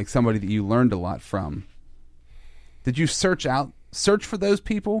being like somebody that you learned a lot from? Did you search for those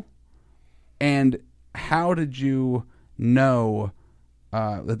people? And how did you know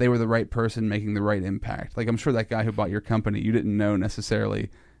that they were the right person making the right impact? Like I'm sure that guy who bought your company, you didn't know necessarily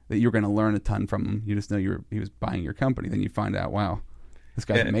that you were going to learn a ton from him. You just know he was buying your company. Then you find out, wow, this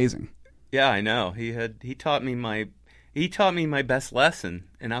guy's amazing. Yeah, I know. He taught me my best lesson,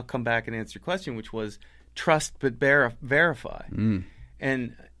 and I'll come back and answer your question, which was trust but verify.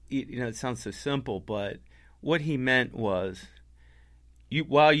 And it sounds so simple, but what he meant was,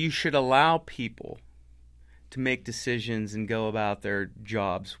 while you should allow people to make decisions and go about their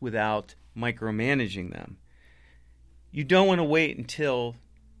jobs without micromanaging them, you don't want to wait until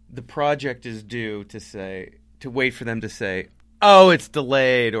the project is due to wait for them to say, oh, it's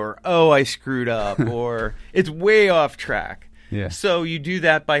delayed, or oh, I screwed up, or it's way off track. Yeah. So you do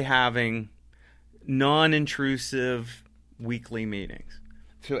that by having non-intrusive weekly meetings.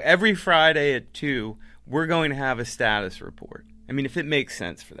 So every Friday at 2, we're going to have a status report. I mean, if it makes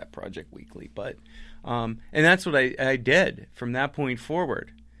sense for that project weekly. But and that's what I did from that point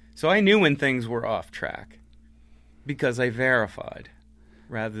forward. So I knew when things were off track because I verified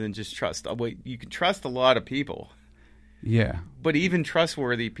rather than just trust. You can trust a lot of people. Yeah. But even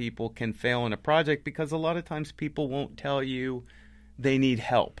trustworthy people can fail in a project because a lot of times people won't tell you they need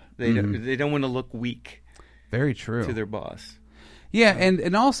help. They don't want to look weak. Very true. To their boss. Yeah,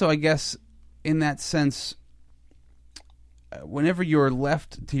 and also I guess in that sense, whenever you're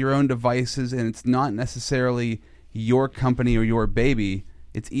left to your own devices and it's not necessarily your company or your baby,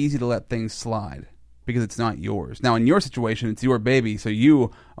 it's easy to let things slide because it's not yours. Now, in your situation, it's your baby, so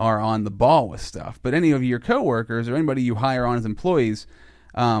you are on the ball with stuff. But any of your coworkers or anybody you hire on as employees,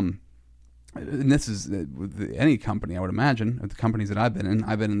 and this is with any company, I would imagine, the companies that I've been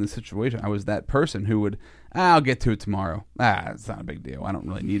in this situation. I was that person who would, I'll get to it tomorrow. It's not a big deal. I don't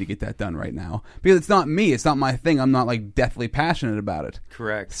really need to get that done right now. Because it's not me. It's not my thing. I'm not like deathly passionate about it.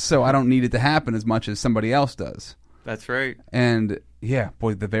 Correct. So I don't need it to happen as much as somebody else does. That's right. And yeah,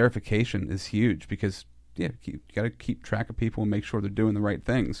 boy, the verification is huge because you got to keep track of people and make sure they're doing the right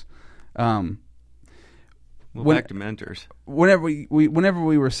things. Back to mentors. Whenever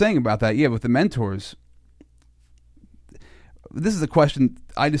we were saying about that, with the mentors, this is a question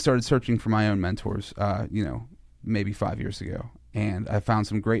I just started searching for my own mentors. Maybe 5 years ago, and I found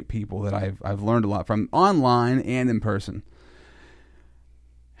some great people that I've learned a lot from online and in person.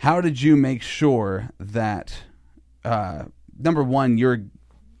 How did you make sure that number one, you're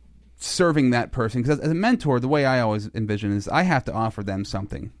serving that person? Because as a mentor, the way I always envision is I have to offer them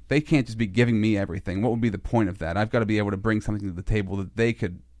something. They can't just be giving me everything. What would be the point of that? I've got to be able to bring something to the table that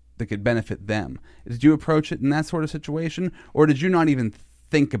could benefit them. Did you approach it in that sort of situation, or did you not even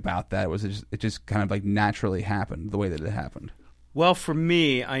think about that? It just kind of like naturally happened the way that it happened? Well, for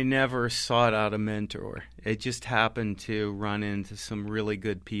me, I never sought out a mentor. It just happened to run into some really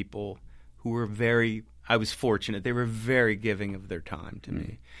good people who were I was fortunate. They were very giving of their time to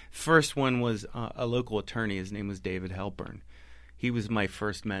me. First one was a local attorney. His name was David Halpern. He was my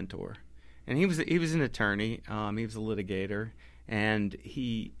first mentor. And he was an attorney. He was a litigator. And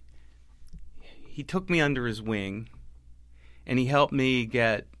he took me under his wing, and he helped me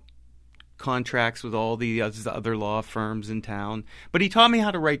get contracts with all the other law firms in town. But he taught me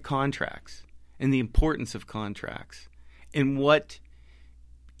how to write contracts and the importance of contracts and what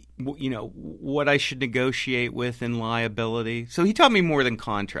I should negotiate with in liability. So he taught me more than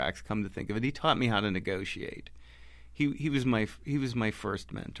contracts, come to think of it. He taught me how to negotiate. He was my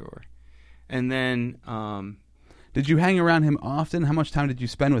first mentor. And then did you hang around him often? How much time did you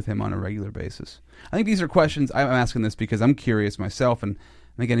spend with him on a regular basis? I think these are questions. I'm asking this because I'm curious myself, and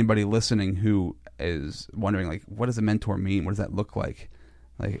I think anybody listening who is wondering, like, what does a mentor mean? What does that look like?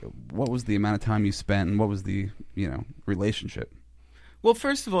 Like, what was the amount of time you spent, and what was the, relationship? Well,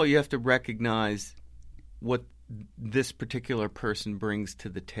 first of all, you have to recognize what this particular person brings to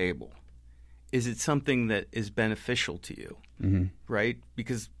the table. Is it something that is beneficial to you, right?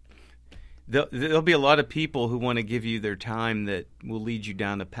 Because there'll be a lot of people who want to give you their time that will lead you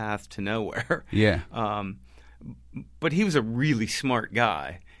down a path to nowhere. Yeah. But he was a really smart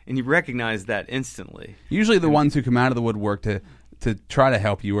guy, and you recognize that instantly. Usually the ones who come out of the woodwork to try to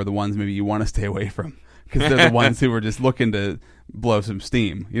help you are the ones maybe you want to stay away from, because they're the ones who are just looking to blow some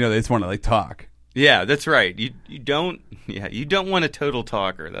steam. They just want to talk. Yeah, that's right. You don't want a total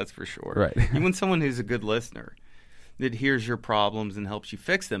talker, that's for sure. Right. You want someone who's a good listener that hears your problems and helps you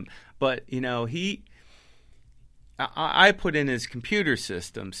fix them. But I put in his computer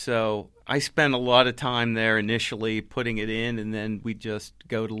system, so I spent a lot of time there initially putting it in, and then we just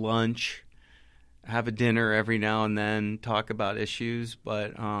go to lunch, have a dinner every now and then, talk about issues.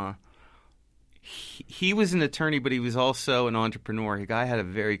 But he was an attorney, but he was also an entrepreneur. The guy had a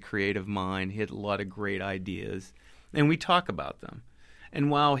very creative mind. He had a lot of great ideas, and we talk about them.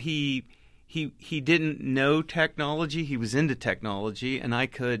 And while he didn't know technology, he was into technology, and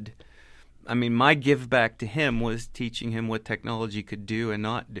my give back to him was teaching him what technology could do and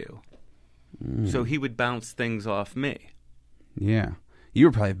not do. So he would bounce things off me. Yeah. You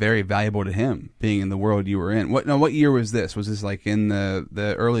were probably very valuable to him, being in the world you were in. What year was this? Was this like in the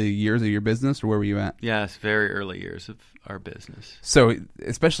early years of your business, or where were you at? Yes, very early years of our business. So,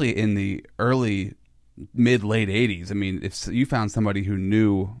 especially in the early, mid-late 80s, if you found somebody who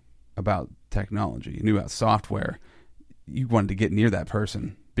knew about technology, knew about software, you wanted to get near that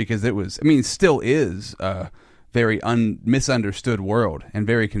person, because it was, still is a very misunderstood world, and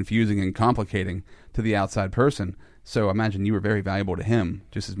very confusing and complicating to the outside person. So I imagine you were very valuable to him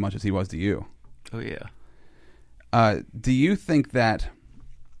just as much as he was to you. Oh, yeah. Do you think that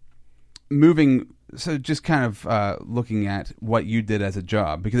just kind of looking at what you did as a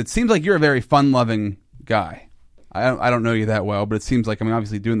job, because it seems like you're a very fun-loving guy. I don't know you that well, but it seems like,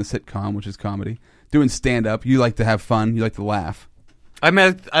 obviously doing the sitcom, which is comedy, doing stand-up, you like to have fun, you like to laugh. I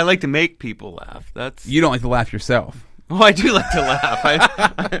like to make people laugh. You don't like to laugh yourself. Oh, I do like to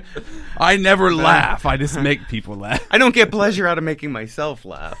laugh. I never laugh. I just make people laugh. I don't get pleasure out of making myself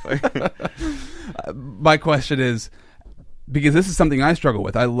laugh. My question is, because this is something I struggle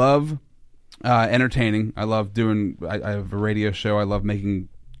with. I love entertaining. I love doing. I have a radio show. I love making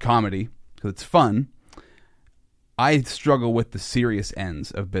comedy because it's fun. I struggle with the serious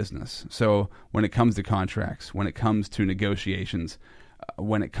ends of business. So when it comes to contracts, when it comes to negotiations,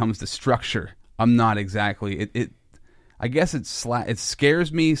 when it comes to structure, I'm not exactly it. I guess it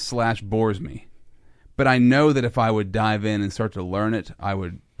scares me / bores me, but I know that if I would dive in and start to learn it, I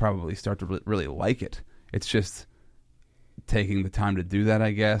would probably start to really like it. It's just taking the time to do that,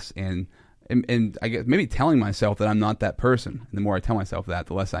 I guess, and I guess maybe telling myself that I'm not that person. And the more I tell myself that,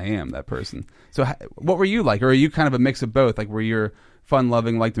 the less I am that person. So what were you like? Or are you kind of a mix of both? Like, where you're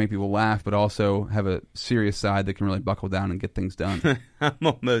fun-loving, like to make people laugh, but also have a serious side that can really buckle down and get things done? I'm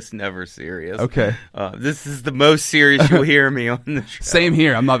almost never serious. Okay. This is the most serious you'll hear me on the show. Same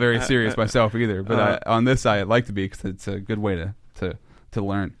here. I'm not very serious myself either, but on this side, I'd like to be, because it's a good way to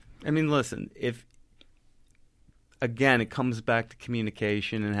learn. Listen, again, it comes back to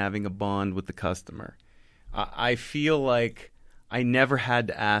communication and having a bond with the customer. I feel like I never had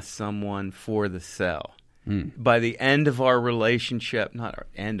to ask someone for the sell. By the end of our relationship, not our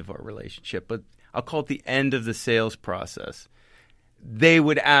end of our relationship, but I'll call it the end of the sales process, they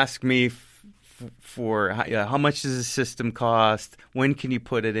would ask me for how much does the system cost, when can you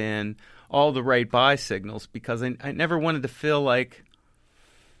put it in, all the right buy signals, because I never wanted to feel like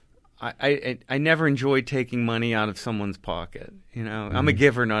I never enjoyed taking money out of someone's pocket. I'm a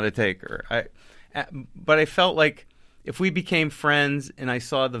giver, not a taker. But I felt like if we became friends and I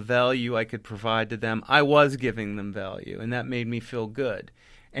saw the value I could provide to them, I was giving them value, and that made me feel good.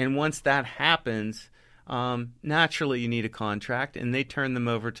 And once that happens, naturally you need a contract, and they turn them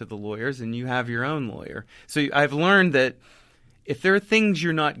over to the lawyers, and you have your own lawyer. So I've learned that if there are things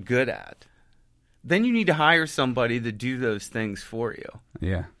you're not good at, then you need to hire somebody to do those things for you.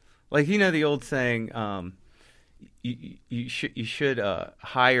 Yeah. Like, the old saying, you should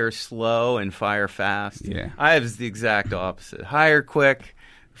hire slow and fire fast. Yeah. I was the exact opposite. Hire quick,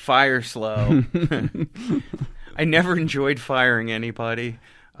 fire slow. I never enjoyed firing anybody.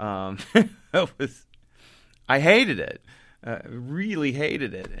 I hated it. really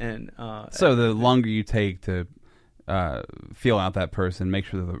hated it. And so the longer you take to feel out that person, make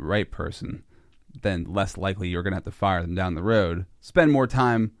sure they're the right person, then less likely you're going to have to fire them down the road. Spend more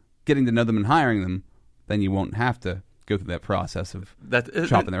time getting to know them and hiring them, then you won't have to go through that process of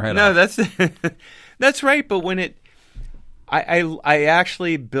chopping their head off. No, that's right. But when I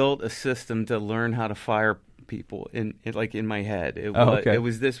actually built a system to learn how to fire people in my head.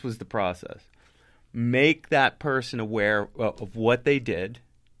 This was the process. Make that person aware of what they did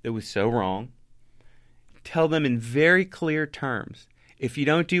that was so wrong. Tell them in very clear terms, if you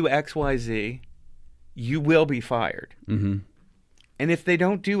don't do X, Y, Z, you will be fired. Mm-hmm. And if they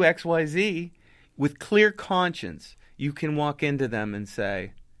don't do X, Y, Z, with clear conscience, you can walk into them and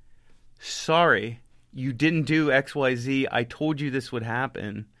say, sorry, you didn't do X, Y, Z. I told you this would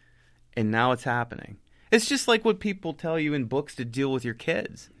happen, and now it's happening. It's just like what people tell you in books to deal with your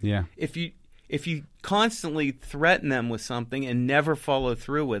kids. Yeah. If you constantly threaten them with something and never follow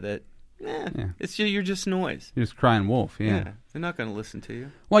through with it, you're just noise. You're just crying wolf, yeah. They're not going to listen to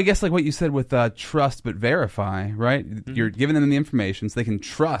you. Well, I guess like what you said with trust but verify, right? Mm-hmm. You're giving them the information so they can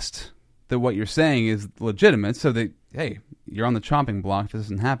trust that what you're saying is legitimate, so that, hey, you're on the chopping block. If this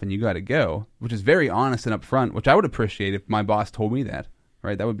doesn't happen, you got to go, which is very honest and upfront, which I would appreciate if my boss told me that,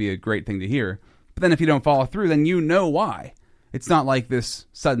 right? That would be a great thing to hear. But then if you don't follow through, then you know why. It's not like this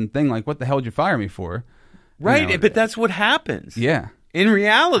sudden thing like, what the hell did you fire me for? Right, but that's what happens. Yeah. In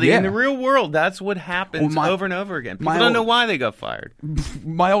reality, in the real world, that's what happens over and over again. People don't know why they got fired.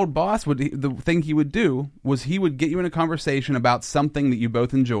 My old boss, the thing he would do was he would get you in a conversation about something that you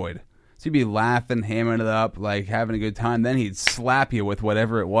both enjoyed. So you'd be laughing, hamming it up, like having a good time. Then he'd slap you with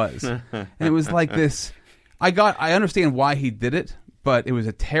whatever it was. And it was like this. I understand why he did it, but it was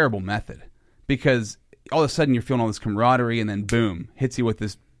a terrible method. Because all of a sudden you're feeling all this camaraderie, and then boom, hits you with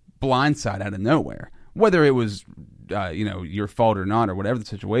this blindside out of nowhere. Whether it was, your fault or not, or whatever the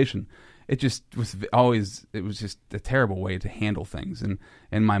situation, it just was always. It was just a terrible way to handle things. And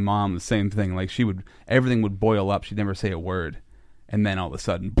my mom, the same thing. Like everything would boil up. She'd never say a word, and then all of a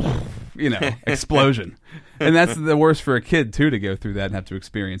sudden, explosion. And that's the worst for a kid too, to go through that and have to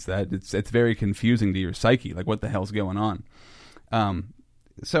experience that. It's very confusing to your psyche. Like, what the hell's going on?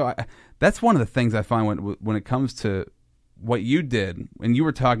 So that's one of the things I find when it comes to what you did, and you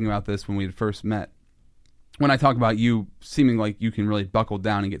were talking about this when we had first met. When I talk about you seeming like you can really buckle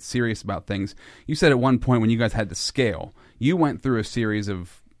down and get serious about things, you said at one point when you guys had to scale, you went through a series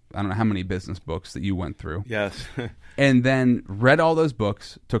of, I don't know how many business books that you went through. Yes. And then read all those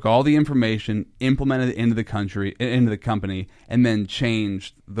books, took all the information, implemented it into the company, and then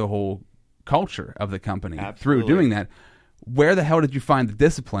changed the whole culture of the company. Absolutely. Through doing that. Where the hell did you find the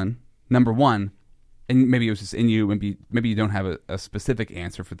discipline, number one? And maybe it was just in you, maybe you don't have a specific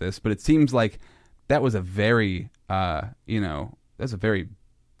answer for this, but it seems like that was a very, that's a very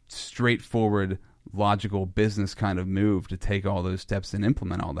straightforward, logical business kind of move to take all those steps and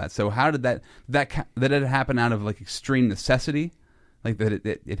implement all that. So how did that it happen out of like extreme necessity, like that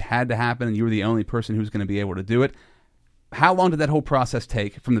it had to happen and you were the only person who was going to be able to do it? How long did that whole process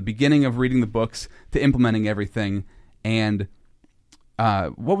take from the beginning of reading the books to implementing everything? And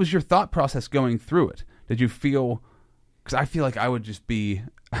what was your thought process going through it? Did you feel, because I feel like I would just be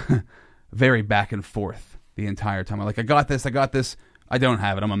very back and forth the entire time. I'm like, I got this, I don't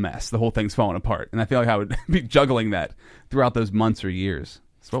have it, I'm a mess. The whole thing's falling apart. And I feel like I would be juggling that throughout those months or years.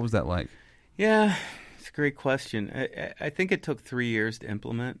 So what was that like? Yeah, it's a great question. I think it took 3 years to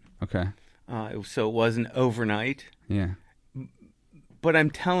implement. Okay. So it wasn't overnight. Yeah. But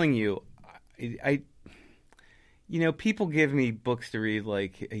I'm telling you, people give me books to read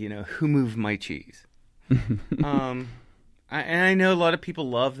like, Who Moved My Cheese? And I know a lot of people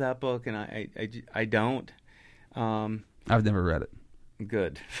love that book, and I don't. I've never read it.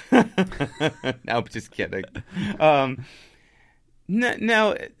 Good. No, just kidding.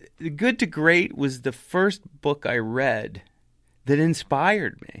 Now, Good to Great was the first book I read that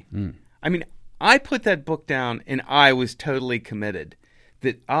inspired me. Mm. I mean, I put that book down, and I was totally committed.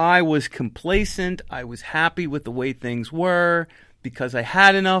 That I was complacent. I was happy with the way things were because I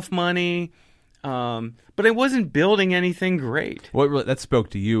had enough money. But I wasn't building anything great. Well, that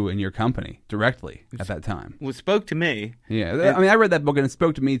spoke to you and your company directly at that time. Well, it spoke to me. Yeah, I mean, I read that book and it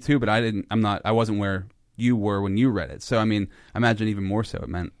spoke to me too. But I wasn't where you were when you read it. So I mean, I imagine even more so. It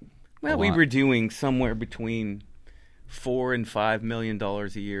meant. Well, we were doing somewhere between $4 and $5 million a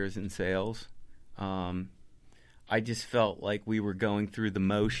year in sales. I just felt like we were going through the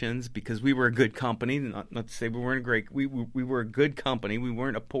motions because we were a good company. Not to say we weren't a great. We were a good company. We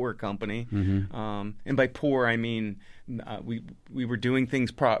weren't a poor company. And by poor, I mean we were doing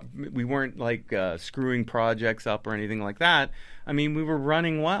things. We weren't like screwing projects up or anything like that. I mean, we were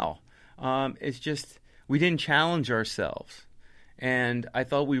running well. It's just we didn't challenge ourselves, and I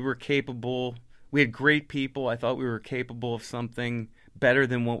thought we were capable. We had great people. I thought we were capable of something better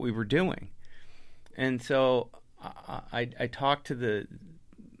than what we were doing, and so. I talked to the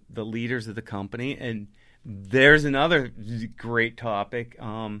leaders of the company, and there's another great topic.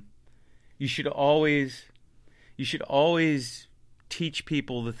 You should always teach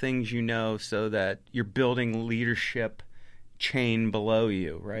people the things you know, so that you're building leadership chain below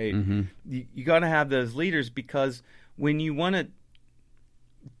you, right? Mm-hmm. You got to have those leaders, because when you want to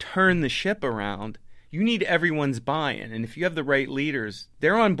turn the ship around, you need everyone's buy-in. And if you have the right leaders,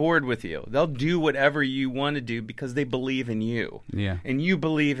 they're on board with you. They'll do whatever you want to do because they believe in you. Yeah. And you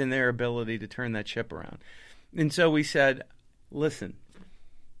believe in their ability to turn that ship around. And so we said, listen,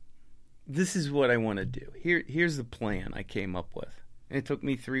 this is what I want to do. Here's the plan I came up with. And it took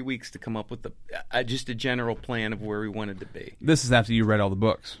me 3 weeks to come up with just a general plan of where we wanted to be. This is after you read all the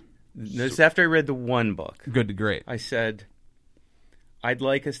books. This is after I read the one book. Good to great. I said, I'd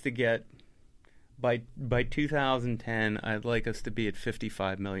like us to get... By 2010, I'd like us to be at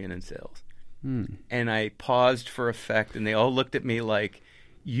 55 million in sales. And I paused for effect, and they all looked at me like,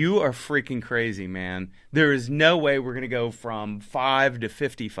 you are freaking crazy, man. There is no way we're going to go from 5 to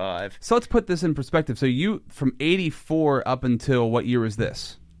 55. So let's put this in perspective. So you, from 84 up until what year was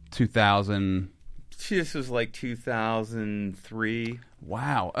this? 2000... This was like 2003.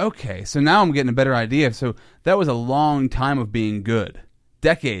 Wow. Okay. So now I'm getting a better idea. So that was a long time of being good.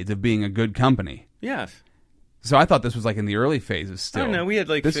 Decades of being a good company. Yes. So I thought this was like in the early phases still. I don't know. We had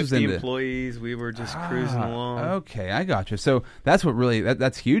like this 50 employees. We were just cruising along. Okay, I got you. So that's what really,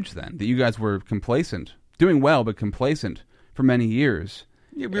 that's huge then, that you guys were complacent. Doing well, but complacent for many years.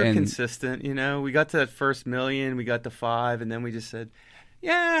 Yeah, we were consistent, you know. We got to that first million, we got to 5, and then we just said,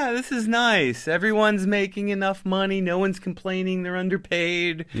 yeah, this is nice. Everyone's making enough money. No one's complaining they're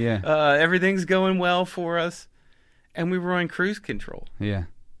underpaid. Yeah. Everything's going well for us. And we were on cruise control. Yeah.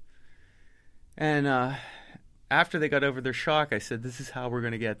 And after they got over their shock, I said, this is how we're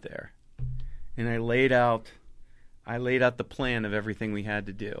going to get there. And I laid out the plan of everything we had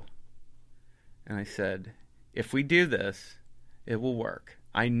to do. And I said, if we do this, it will work.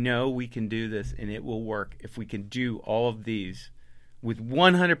 I know we can do this, and it will work if we can do all of these with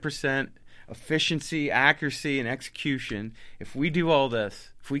 100% efficiency, accuracy, and execution. If we do all this,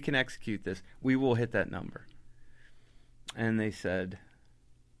 if we can execute this, we will hit that number. And they said,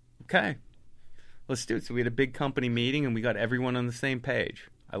 okay, let's do it. So we had a big company meeting, and we got everyone on the same page.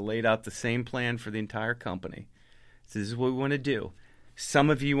 I laid out the same plan for the entire company. So this is what we want to do. Some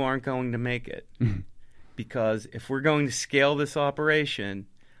of you aren't going to make it because if we're going to scale this operation,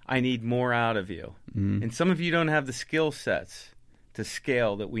 I need more out of you. And some of you don't have the skill sets to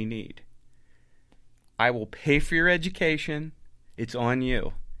scale that we need. I will pay for your education. It's on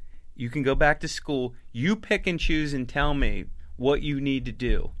you. You can go back to school. You pick and choose and tell me what you need to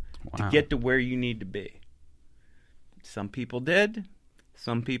do to get to where you need to be. Some people did.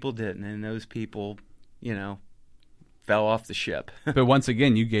 Some people didn't. And those people, you know, fell off the ship. But once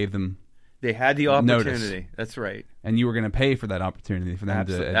again, you gave them They had the opportunity. Notice. That's right. And you were going to pay for that opportunity for them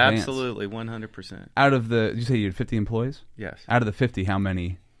to advance. Absolutely, 100%. Out of the, you say you had 50 employees? Yes. Out of the 50, how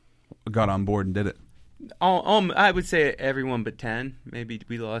many got on board and did it? I would say everyone but 10. Maybe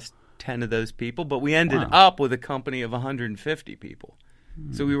we lost 10 of those people, but we ended up with a company of 150 people.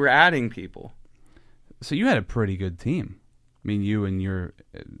 So we were adding people. So you had a pretty good team. I mean, you and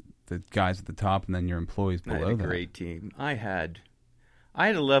the guys at the top, and then your employees below that. I had a great team. I had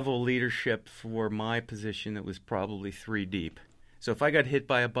a level of leadership for my position that was probably 3 deep. So if I got hit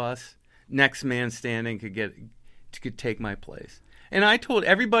by a bus, next man standing could take my place. And I told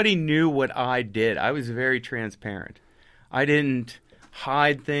everybody knew what I did. I was very transparent. I didn't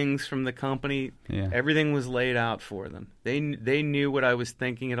hide things from the company. Yeah. Everything was laid out for them. They knew what I was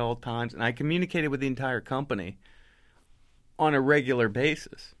thinking at all times, and I communicated with the entire company on a regular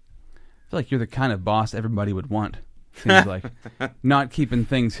basis. I feel like you're the kind of boss everybody would want. Seems like not keeping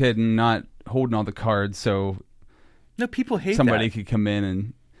things hidden, not holding all the cards, so no, people hate somebody that. could come in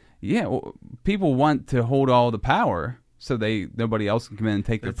and people want to hold all the power, so nobody else can come in and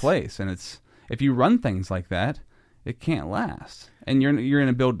take their place. And it's if you run things like that, it can't last. And you're going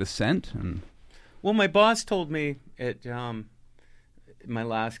to build dissent. And well, my boss told me at my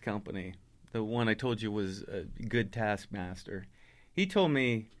last company, the one I told you was a good taskmaster. He told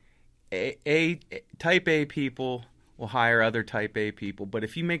me, type A people will hire other type A people, but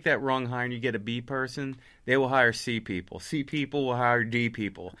if you make that wrong hire and you get a B person, they will hire C people. C people will hire D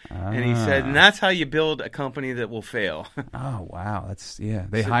people. And he said, and that's how you build a company that will fail. Oh, wow.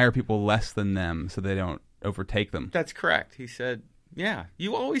 They hire people less than them so they don't overtake them. That's correct. He said, yeah,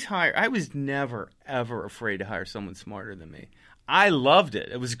 you always hire. I was never, ever afraid to hire someone smarter than me. I loved it.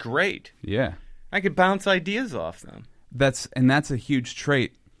 It was great. Yeah. I could bounce ideas off them. That's a huge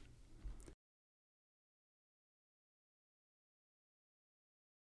trait.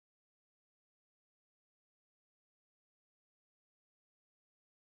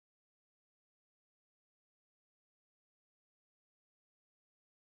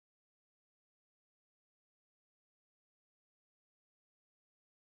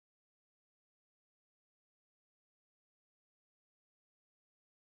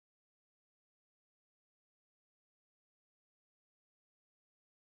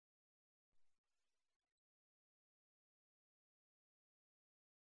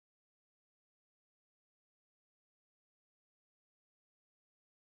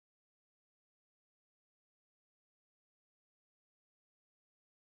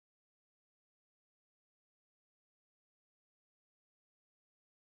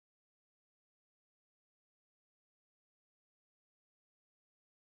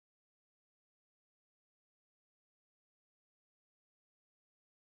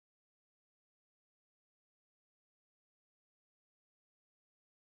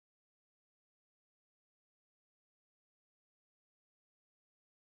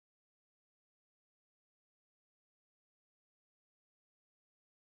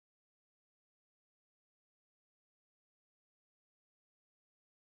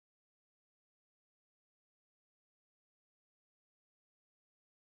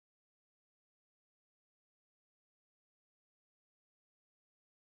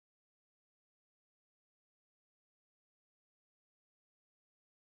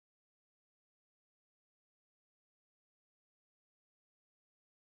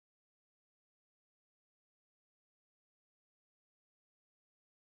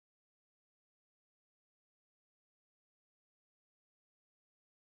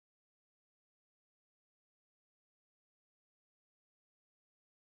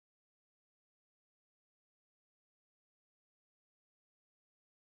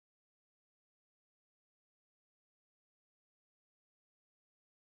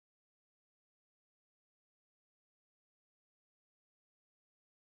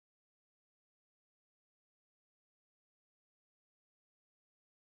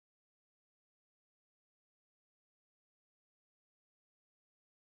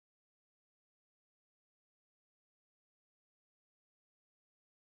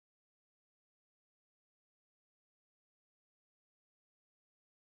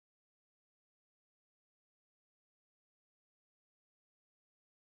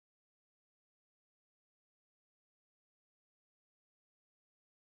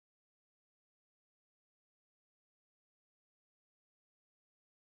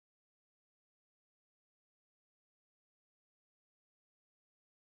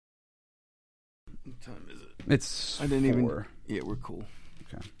 What time is it? It's I didn't 4. even. Yeah, we're cool.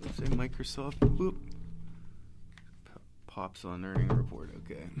 Okay. Let's say Microsoft. Whoop. Pops on earning report.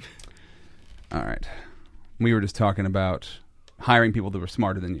 Okay. All right. We were just talking about hiring people that were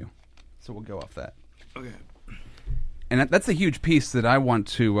smarter than you, so we'll go off that. Okay. And that's a huge piece that I wanted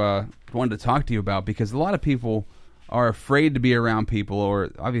to talk to you about, because a lot of people are afraid to be around people, or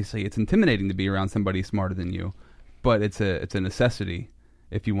obviously it's intimidating to be around somebody smarter than you, but it's a necessity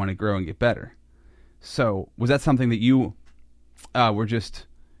if you want to grow and get better. So was that something that you were just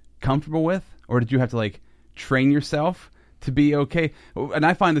comfortable with, or did you have to like train yourself to be okay? And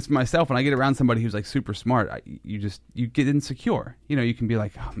I find this myself when I get around somebody who's like super smart. You get insecure. You know, you can be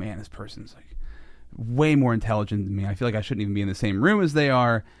like, oh man, this person's like way more intelligent than me. I feel like I shouldn't even be in the same room as they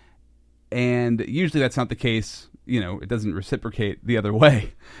are. And usually that's not the case. You know, it doesn't reciprocate the other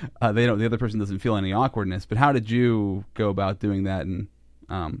way. The other person doesn't feel any awkwardness. But how did you go about doing that, and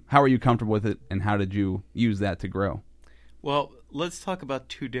how are you comfortable with it, and how did you use that to grow? Well, let's talk about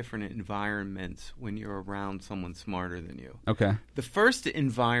two different environments when you're around someone smarter than you. Okay. The first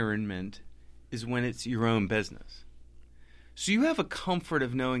environment is when it's your own business. So you have a comfort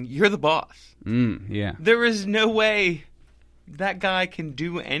of knowing you're the boss. Yeah. There is no way that guy can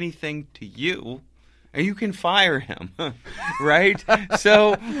do anything to you, and you can fire him, right?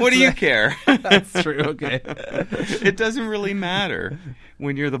 So what do you care? That's true. Okay. It doesn't really matter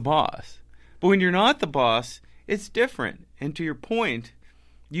when you're the boss. But when you're not the boss, it's different. And to your point,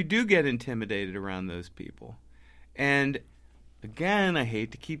 you do get intimidated around those people. And again, I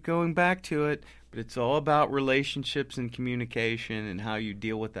hate to keep going back to it, but it's all about relationships and communication and how you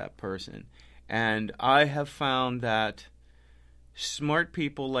deal with that person. And I have found that smart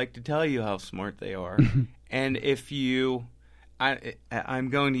people like to tell you how smart they are. And if you... I'm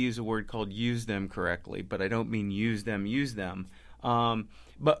going to use a word called use them correctly, but I don't mean use them.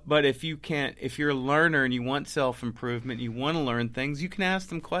 But if you're a learner and you want self-improvement, you want to learn things, you can ask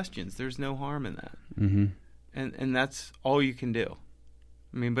them questions. There's no harm in that. Mm-hmm. And that's all you can do.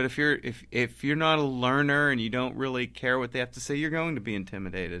 I mean, but if you're not a learner and you don't really care what they have to say, you're going to be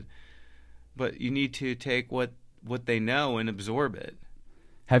intimidated. But you need to take what they know and absorb it.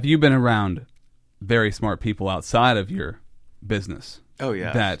 Have you been around very smart people outside of your business? Oh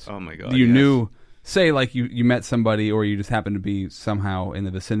yeah. That oh my God. You yes. knew, say like you met somebody, or you just happened to be somehow in the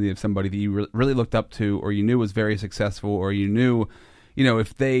vicinity of somebody that you really looked up to, or you knew was very successful, or you knew,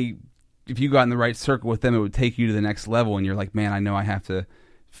 if you got in the right circle with them, it would take you to the next level, and you're like, man, I know I have to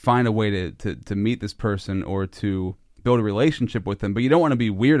find a way to meet this person or to build a relationship with them, but you don't want to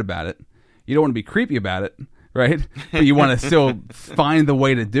be weird about it. You don't want to be creepy about it, right? But you want to still find the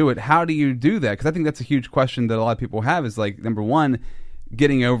way to do it. How do you do that? Because I think that's a huge question that a lot of people have is like, number one,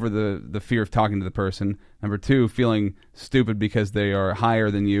 getting over the fear of talking to the person. Number two, feeling stupid because they are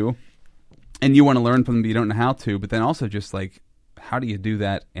higher than you. And you want to learn from them, but you don't know how to. But then also just like, how do you do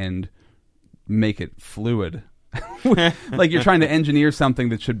that and make it fluid? Like you're trying to engineer something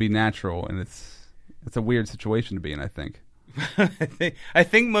that should be natural. And it's a weird situation to be in, I think. I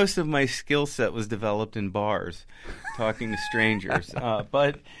think most of my skill set was developed in bars, talking to strangers.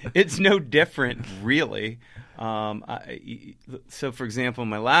 But it's no different, really. So, for example, in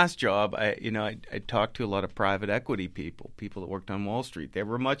my last job, I talked to a lot of private equity people that worked on Wall Street. They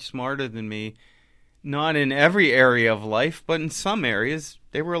were much smarter than me, not in every area of life, but in some areas,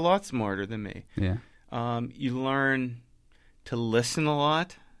 they were a lot smarter than me. Yeah. You learn to listen a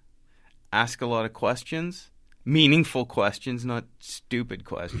lot, ask a lot of questions. Meaningful questions, not stupid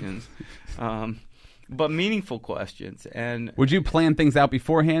questions, but meaningful questions. And would you plan things out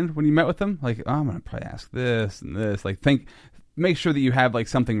beforehand when you met with them? Like, oh, I'm going to probably ask this and this. Like, make sure that you have like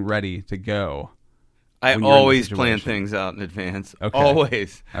something ready to go. I always plan things out in advance. Okay.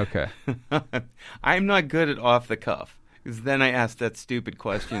 Always. Okay. I'm not good at off the cuff because then I ask that stupid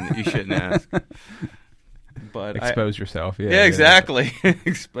question that you shouldn't ask. But expose yourself. Yeah, exactly.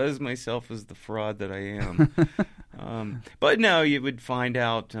 Expose myself as the fraud that I am. But no, you would find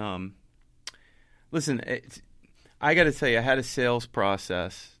out. Listen, I got to tell you, I had a sales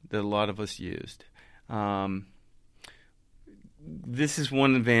process that a lot of us used. This is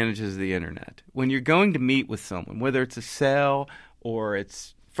one advantage of the internet. When you're going to meet with someone, whether it's a sale or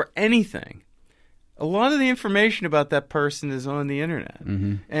it's for anything, a lot of the information about that person is on the internet.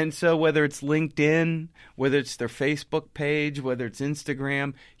 Mm-hmm. And so whether it's LinkedIn, whether it's their Facebook page, whether it's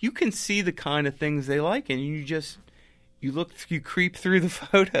Instagram, you can see the kind of things they like, and you creep through the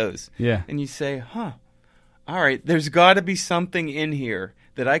photos. Yeah. And you say, all right, there's got to be something in here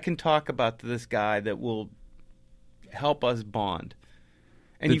that I can talk about to this guy that will help us bond.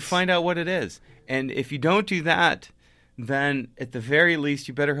 And you find out what it is. And if you don't do that, then at the very least,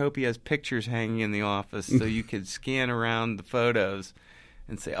 you better hope he has pictures hanging in the office so you could scan around the photos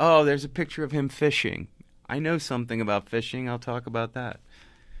and say, oh, there's a picture of him fishing. I know something about fishing. I'll talk about that.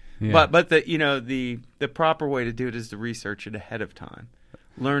 Yeah. But the proper way to do it is to research it ahead of time.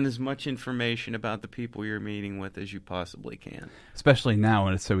 Learn as much information about the people you're meeting with as you possibly can. Especially now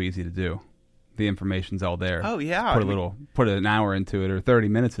when it's so easy to do. The information's all there. Oh, yeah. Put an hour into it or 30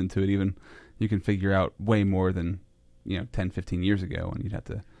 minutes into it even. You can figure out way more than 10, 15 years ago when you'd have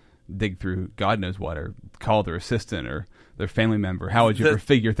to dig through God knows what or call their assistant or their family member. How would you ever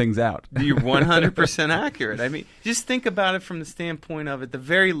figure things out? You're 100% accurate. I mean, just think about it from the standpoint of, at the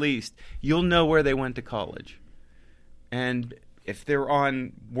very least, you'll know where they went to college. And if they're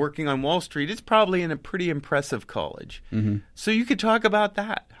working on Wall Street, it's probably in a pretty impressive college. Mm-hmm. So you could talk about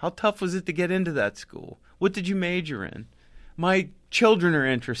that. How tough was it to get into that school? What did you major in? My children are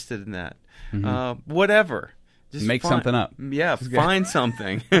interested in that. Mm-hmm. Whatever. Just make something up. Yeah, find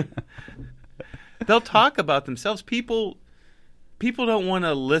something. They'll talk about themselves. People don't want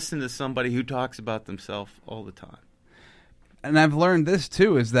to listen to somebody who talks about themselves all the time. And I've learned this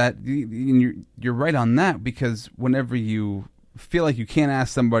too, is that you're right on that, because whenever you feel like you can't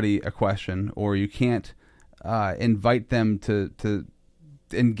ask somebody a question or you can't invite them to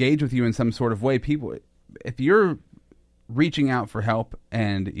engage with you in some sort of way, if you're reaching out for help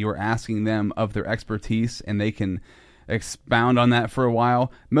and you're asking them of their expertise and they can expound on that for a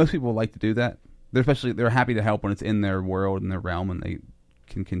while, most people like to do that. They're happy to help when it's in their world and their realm and they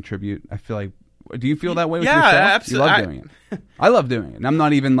can contribute. I feel like Do you feel that way with Yeah, yourself? absolutely. You love doing it. I love doing it. And I'm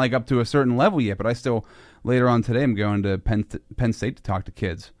not even like up to a certain level yet, but I still, later on today, I'm going to Penn State to talk to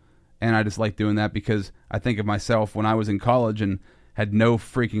kids. And I just like doing that because I think of myself when I was in college and had no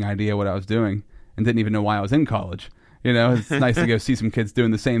freaking idea what I was doing and didn't even know why I was in college. You know, it's nice to go see some kids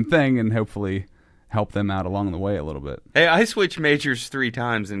doing the same thing and hopefully help them out along the way a little bit. Hey, I switched majors 3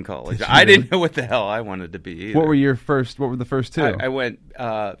 times in college. I didn't know what the hell I wanted to be either. What were the first two? I went,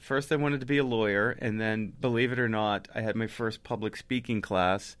 first I wanted to be a lawyer, and then, believe it or not, I had my first public speaking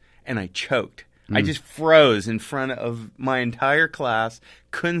class, and I choked. I just froze in front of my entire class,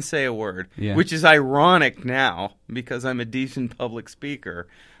 couldn't say a word, which is ironic now because I'm a decent public speaker.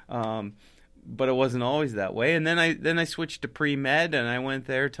 But it wasn't always that way. And then I switched to pre-med, and I went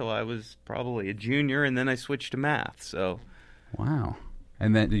there till I was probably a junior, and then I switched to math. So, wow.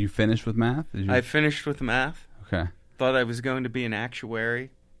 And then did you finish with math? I finished with math. Okay. Thought I was going to be an actuary.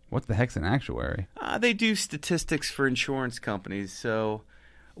 What the heck's an actuary? They do statistics for insurance companies. So,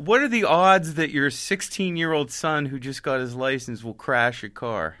 what are the odds that your 16-year-old son who just got his license will crash a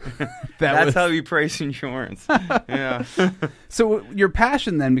car? That's how you price insurance. Yeah. So your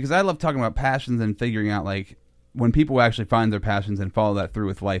passion then, because I love talking about passions and figuring out like when people actually find their passions and follow that through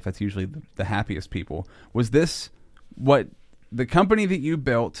with life, that's usually the happiest people. Was this what the company that you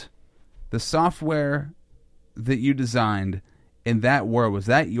built, the software that you designed in that world, was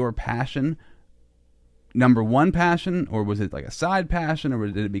that your passion? Number one passion, or was it like a side passion, or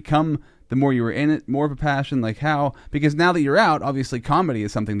did it become, the more you were in it, more of a passion? Like how? Because now that you're out, obviously comedy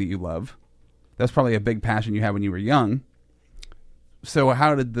is something that you love. That's probably a big passion you had when you were young. So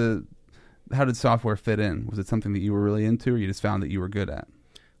how did software fit in? Was it something that you were really into, or you just found that you were good at?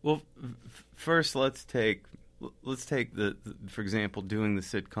 Well, first let's take the for example, doing the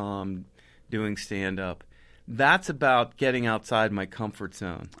sitcom, doing stand-up. That's about getting outside my comfort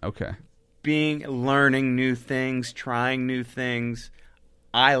zone. Okay. Learning new things, trying new things.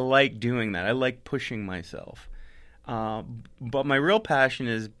 I like doing that. I like pushing myself. But my real passion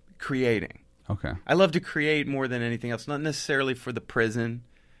is creating. Okay. I love to create more than anything else. Not necessarily for the prison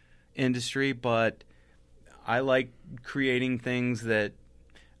industry, but I like creating things that,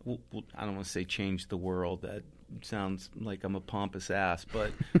 I don't want to say change the world. That sounds like I'm a pompous ass.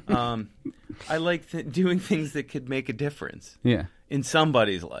 But I like doing things that could make a difference. Yeah. In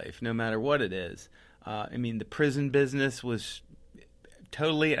somebody's life, no matter what it is. I mean, the prison business was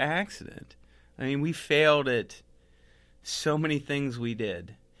totally an accident. I mean, we failed at so many things we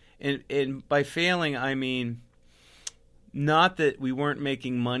did. And by failing, I mean, not that we weren't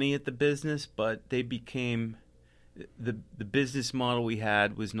making money at the business, but they became, the business model we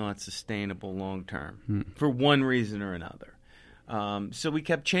had was not sustainable long term for one reason or another. So we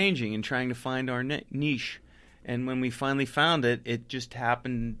kept changing and trying to find our niche. And when we finally found it, it just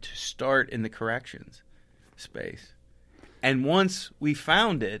happened to start in the corrections space. And once we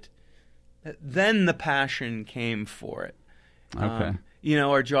found it, then the passion came for it. Okay.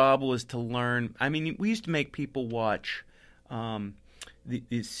 Our job was to learn. I mean, we used to make people watch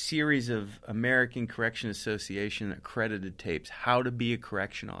the series of American Correction Association accredited tapes, how to be a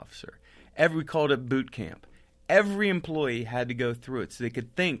correction officer. We called it boot camp. Every employee had to go through it so they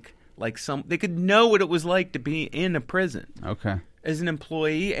could think they could know what it was like to be in a prison. Okay. As an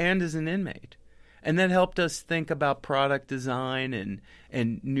employee and as an inmate. And that helped us think about product design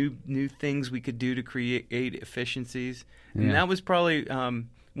and new things we could do to create efficiencies. And that was probably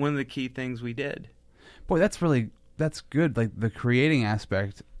one of the key things we did. Boy, that's good. Like the creating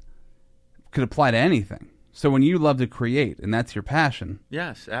aspect could apply to anything. So when you love to create and that's your passion.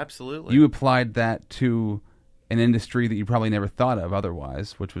 Yes, absolutely. You applied that to an industry that you probably never thought of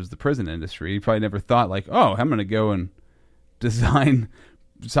otherwise, which was the prison industry. You probably never thought like, oh, I'm going to go and design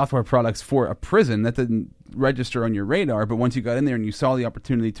software products for a prison. That didn't register on your radar, but once you got in there and you saw the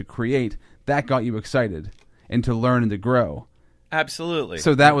opportunity to create, that got you excited and to learn and to grow. Absolutely.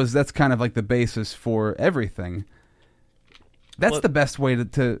 So that's kind of like the basis for everything. That's the best way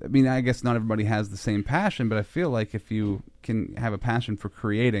to I mean, I guess not everybody has the same passion, but I feel like if you can have a passion for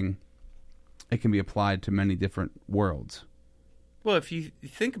creating, it can be applied to many different worlds. Well, if you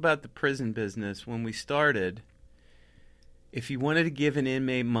think about the prison business, when we started, if you wanted to give an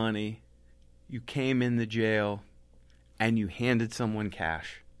inmate money, you came in the jail and you handed someone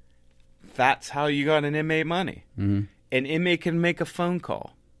cash. That's how you got an inmate money. Mm-hmm. An inmate can make a phone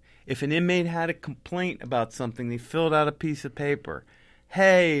call. If an inmate had a complaint about something, they filled out a piece of paper.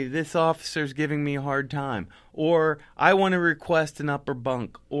 Hey, this officer's giving me a hard time. Or I want to request an upper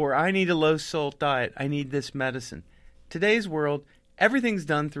bunk. Or I need a low-salt diet. I need this medicine. Today's world, everything's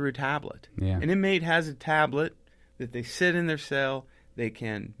done through a tablet. Yeah. An inmate has a tablet that they sit in their cell, They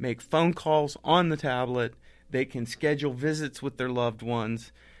can make phone calls on the tablet. They can schedule visits with their loved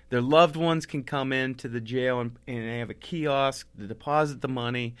ones. Their loved ones can come into the jail and they have a kiosk to deposit the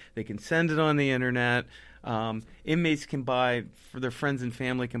money. They can send it on the internet. Inmates can buy, for their friends and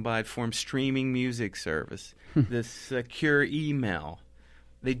family can buy it for them, streaming music service, the secure email.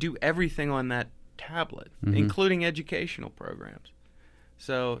 They do everything on that tablet, including educational programs.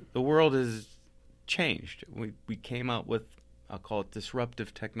 So the world has changed. We came out with, I'll call it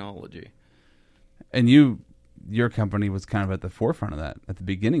disruptive technology. And your company was kind of at the forefront of that, at the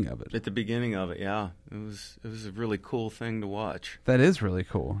beginning of it. At the beginning of it, yeah. It was a really cool thing to watch. That is really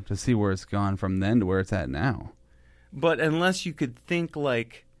cool to see where it's gone from then to where it's at now. But unless you could think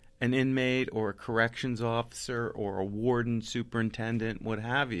like an inmate or a corrections officer or a warden, superintendent, what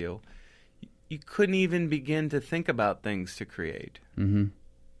have you, you couldn't even begin to think about things to create. Mm-hmm.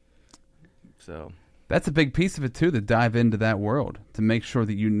 So that's a big piece of it, too, to dive into that world, to make sure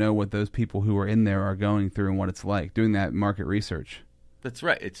that you know what those people who are in there are going through and what it's like. Doing that market research. That's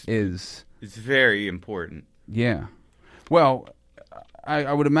right. It's very important. Yeah. Well,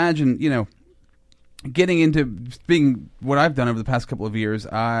 I would imagine, getting into being what I've done over the past couple of years,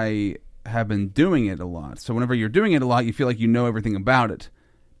 I have been doing it a lot. So whenever you're doing it a lot, you feel like you know everything about it,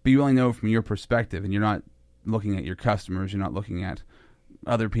 but you only know it from your perspective, and you're not looking at your customers, you're not looking at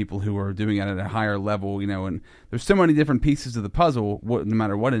other people who are doing it at a higher level, and there's so many different pieces of the puzzle, no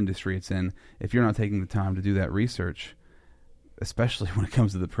matter what industry it's in. If you're not taking the time to do that research, especially when it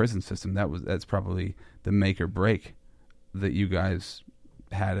comes to the prison system, that's probably the make or break. That you guys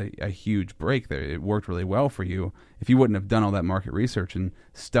had a huge break there. It worked really well for you. If you wouldn't have done all that market research and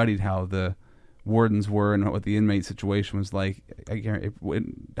studied how the wardens were and what the inmate situation was like,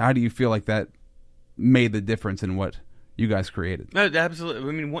 how do you feel like that made the difference in what you guys created? No, absolutely.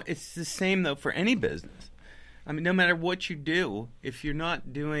 I mean, it's the same, though, for any business. I mean, no matter what you do, if you're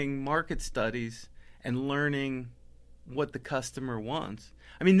not doing market studies and learning what the customer wants.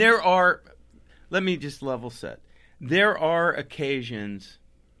 I mean, let me just level set. There are occasions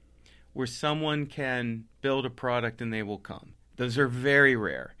where someone can build a product and they will come. Those are very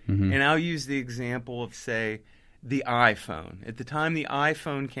rare. Mm-hmm. And I'll use the example of, say, the iPhone. At the time the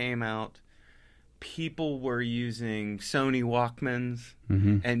iPhone came out, people were using Sony Walkmans,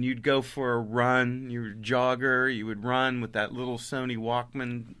 and you'd go for a run. You were a jogger. You would run with that little Sony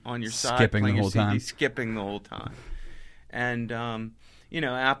Walkman on your side, skipping playing the your whole CD, time. skipping the whole time. And,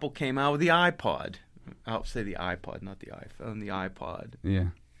 Apple came out with the iPod. I'll say the iPod, not the iPhone, the iPod. Yeah.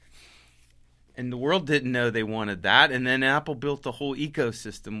 And the world didn't know they wanted that. And then Apple built the whole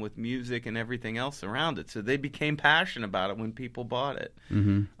ecosystem with music and everything else around it. So they became passionate about it when people bought it.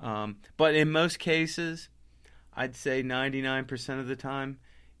 Mm-hmm. But in most cases, I'd say 99% of the time,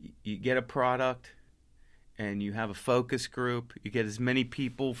 you get a product and you have a focus group. You get as many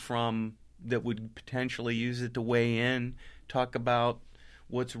people that would potentially use it to weigh in, talk about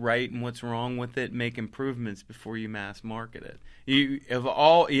what's right and what's wrong with it, make improvements before you mass market it.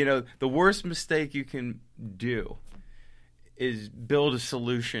 The worst mistake you can do is build a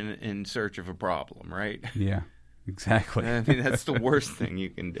solution in search of a problem, right? Yeah, exactly. I mean, that's the worst thing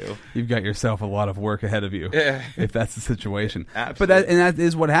you can do. You've got yourself a lot of work ahead of you if that's the situation. Absolutely. But that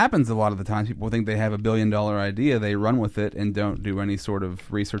is what happens a lot of the times. People think they have $1 billion idea, they run with it and don't do any sort of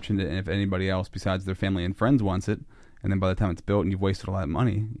research into it, and if anybody else besides their family and friends wants it. And then by the time it's built and you've wasted a lot of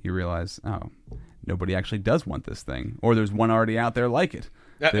money, you realize, nobody actually does want this thing. Or there's one already out there like it.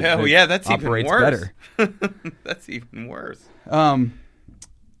 That's even worse. Better. That's even worse.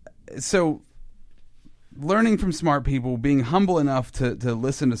 So learning from smart people, being humble enough to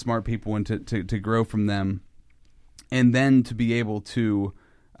listen to smart people and to grow from them, and then to be able to,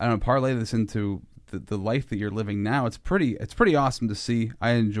 parlay this into the life that you're living now, it's pretty awesome to see.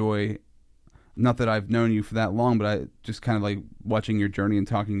 I enjoy. Not that I've known you for that long, but I just kind of like watching your journey and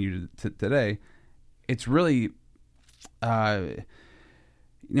talking to you today. It's really,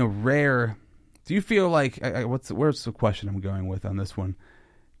 rare. Do you feel like where's the question I'm going with on this one?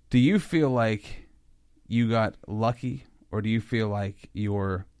 Do you feel like you got lucky, or do you feel like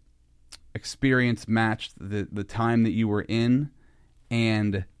your experience matched the time that you were in,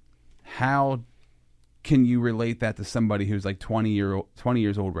 and how can you relate that to somebody who's like 20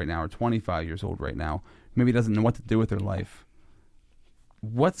 years old right now, or 25 years old right now, maybe doesn't know what to do with their life?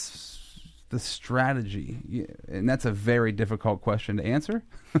 What's the strategy? And that's a very difficult question to answer.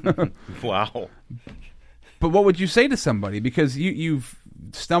 Wow. But what would you say to somebody? Because you've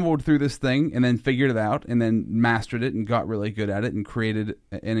stumbled through this thing and then figured it out and then mastered it and got really good at it and created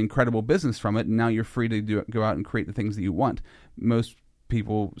an incredible business from it, and now you're free to go out and create the things that you want. Most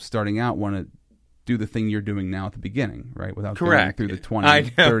people starting out want to do the thing you're doing now at the beginning, right? Without Correct. going through the I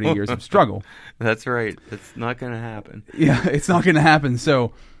 20, know. 30 years of struggle. That's right. It's not going to happen. Yeah, it's not going to happen.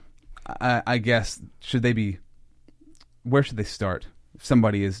 So I guess, where should they start? If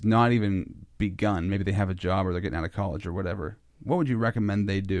somebody is not even begun, maybe they have a job or they're getting out of college or whatever, what would you recommend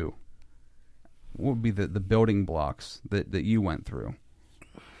they do? What would be the building blocks that you went through?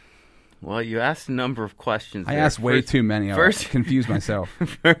 Well, you asked a number of questions. I there. asked way too many. I confused myself.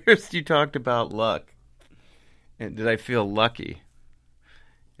 First, you talked about luck. And did I feel lucky?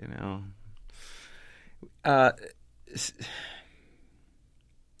 You know,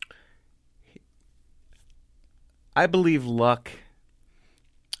 I believe luck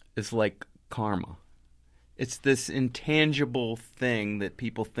is like karma. It's this intangible thing that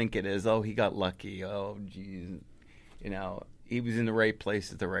people think it is. Oh, he got lucky. Oh, geez. You know, he was in the right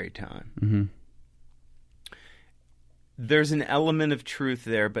place at the right time. Mm-hmm. There's an element of truth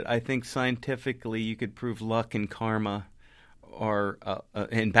there, but I think scientifically you could prove luck and karma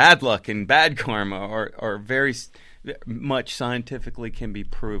and bad luck and bad karma are very much scientifically can be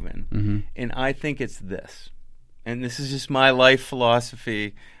proven. Mm-hmm. And I think it's this. And this is just my life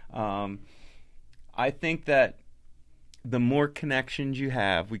philosophy. I think that the more connections you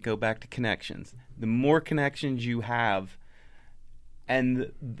have, we go back to connections, the more connections you have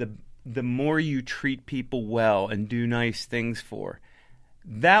and the more you treat people well and do nice things for,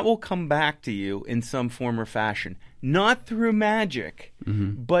 that will come back to you in some form or fashion. Not through magic,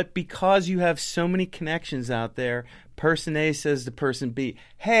 but because you have so many connections out there. Person A says to person B,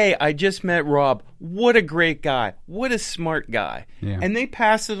 hey, I just met Rob. What a great guy. What a smart guy. Yeah. And they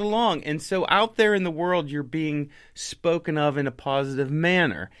pass it along. And so out there in the world, you're being spoken of in a positive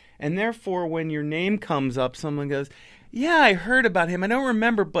manner. And therefore, when your name comes up, someone goes, yeah, I heard about him. I don't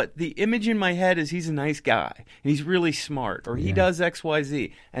remember, but the image in my head is he's a nice guy. And he's really smart. Or he does X, Y,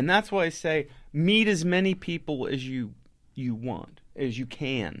 Z. And that's why I say meet as many people as you want, as you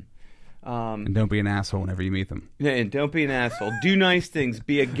can. And don't be an asshole whenever you meet them. Yeah, and don't be an asshole. Do nice things.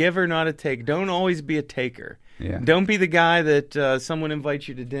 Be a giver, not a taker. Don't always be a taker. Yeah. Don't be the guy that someone invites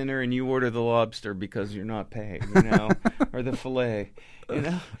you to dinner and you order the lobster because you're not paid, you know, or the filet. You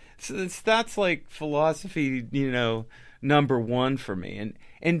know, so that's like philosophy, you know, number one for me.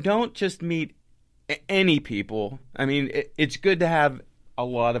 And don't just meet any people. I mean, it's good to have a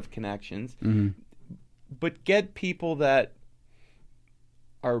lot of connections, but get people that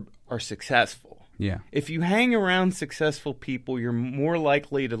are successful. Yeah. If you hang around successful people, you're more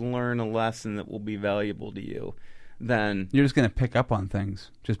likely to learn a lesson that will be valuable to you than You're just going to pick up on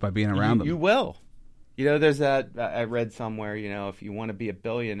things just by being around them. You will. You know, there's that I read somewhere, you know, if you want to be a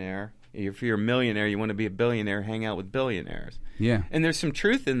billionaire, if you're a millionaire, you want to be a billionaire, hang out with billionaires. Yeah. And there's some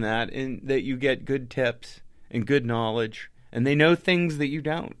truth in that you get good tips and good knowledge, and they know things that you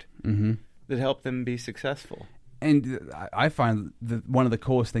don't that help them be successful. And I find that one of the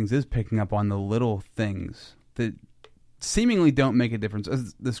coolest things is picking up on the little things that seemingly don't make a difference.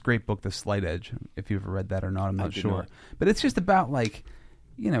 This great book, The Slight Edge, if you've ever read that or not, I'm not sure. not. But it's just about, like,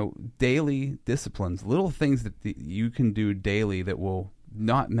 you know, daily disciplines, little things that you can do daily that will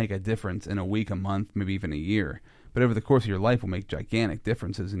not make a difference in a week, a month, maybe even a year. But over the course of your life will make gigantic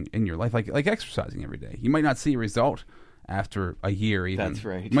differences in your life, like exercising every day. You might not see a result after a year even. That's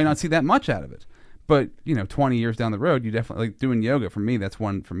right. You might not see that much out of it. But, you know, 20 years down the road, you definitely, like doing yoga for me, that's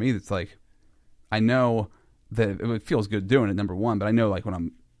one for me that's like, I know that it feels good doing it, number one, but I know like when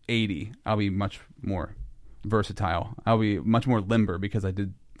I'm 80, I'll be much more versatile. I'll be much more limber because I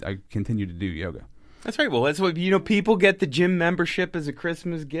continue to do yoga. That's right. Well, that's what, you know, people get the gym membership as a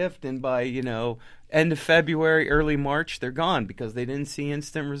Christmas gift, and by, you know, end of February, early March, they're gone because they didn't see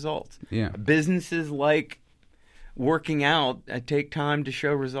instant results. Yeah. Businesses like working out take time to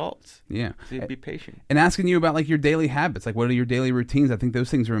show results. Yeah. So be patient. And asking you about like your daily habits, like what are your daily routines? I think those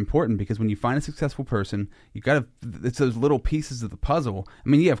things are important because when you find a successful person, you got to, it's those little pieces of the puzzle. I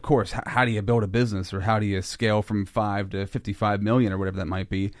mean, yeah, of course, how do you build a business or how do you scale from 5 to 55 million or whatever that might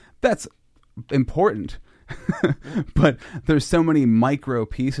be? That's important. But there's so many micro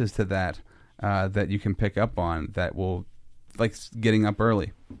pieces to that that you can pick up on that will, like getting up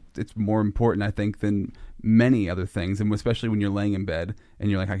early. It's more important, I think, than many other things, and especially when you're laying in bed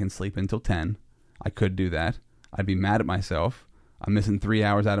and you're like, I can sleep until 10. I could do that. I'd be mad at myself. I'm missing 3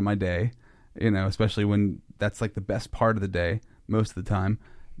 hours out of my day, you know, especially when that's like the best part of the day most of the time.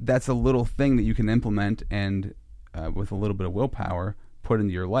 That's a little thing that you can implement and with a little bit of willpower put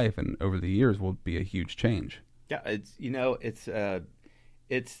into your life, and over the years will be a huge change. Yeah, it's, you know,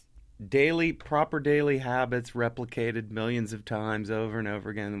 it's daily, proper daily habits replicated millions of times over and over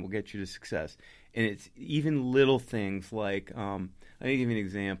again that will get you to success. And it's even little things like, let me give you an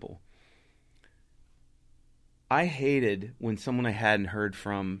example. I hated when someone I hadn't heard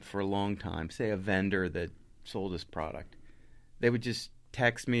from for a long time, say a vendor that sold us product, they would just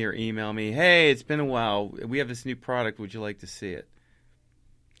text me or email me, "Hey, it's been a while. We have this new product. Would you like to see it?"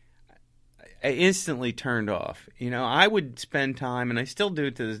 I instantly turned off. I would spend time, and I still do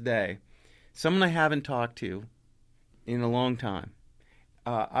it to this day, someone I haven't talked to in a long time.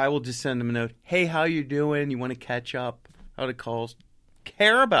 I will just send them a note. "Hey, how you doing? You want to catch up? How to call?"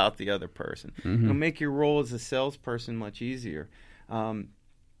 Care about the other person. Mm-hmm. It'll make your role as a salesperson much easier.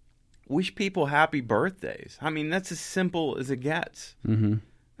 Wish people happy birthdays. I mean, that's as simple as it gets. Mm-hmm.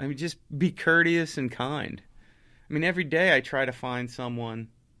 I mean, just be courteous and kind. I mean, every day I try to find someone.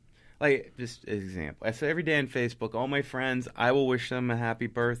 Like, just an example. I say every day on Facebook, all my friends, I will wish them a happy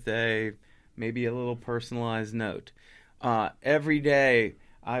birthday, maybe a little personalized note. Every day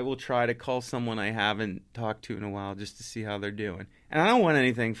I will try to call someone I haven't talked to in a while just to see how they're doing. And I don't want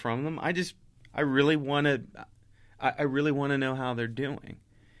anything from them. I really want to know how they're doing.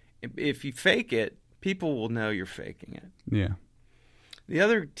 If you fake it, people will know you're faking it. Yeah. The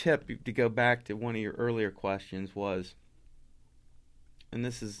other tip, to go back to one of your earlier questions, was, and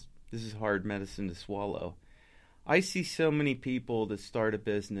this is hard medicine to swallow. I see so many people that start a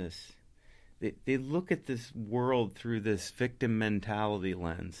business. They look at this world through this victim mentality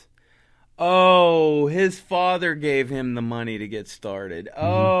lens. Oh, his father gave him the money to get started.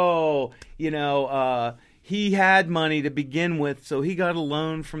 Oh, he had money to begin with, so he got a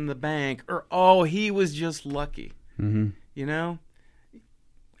loan from the bank. Or, oh, he was just lucky. Mm-hmm.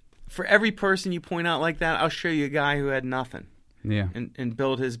 For every person you point out like that, I'll show you a guy who had nothing. Yeah. And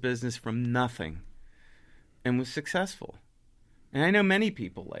built his business from nothing and was successful. And I know many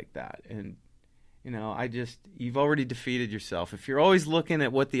people like that. And, you've already defeated yourself. If you're always looking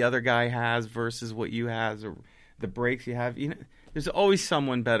at what the other guy has versus what you has or the breaks you have, there's always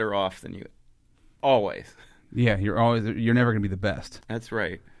someone better off than you. Always. Yeah, you're never going to be the best. That's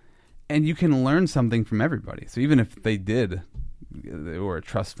right. And you can learn something from everybody. So even if they were a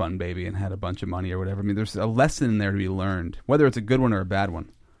trust fund baby and had a bunch of money or whatever, I mean, there's a lesson in there to be learned, whether it's a good one or a bad one.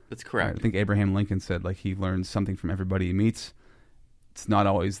 That's correct. I think Abraham Lincoln said, he learns something from everybody he meets. It's not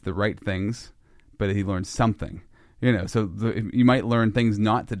always the right things, but he learns something. So you might learn things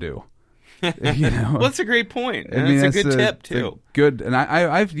not to do. Well, that's a great point. I mean, that's a good tip, too. Good, and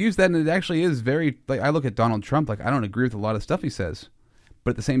I've used that, and it actually is very, I look at Donald Trump, I don't agree with a lot of stuff he says,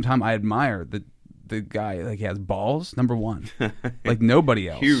 but at the same time, I admire the guy, he has balls, number one, nobody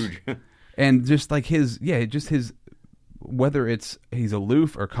else. Huge. And just his, whether it's he's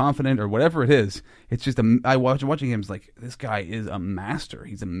aloof or confident or whatever it is, it's just watching him is this guy is a master.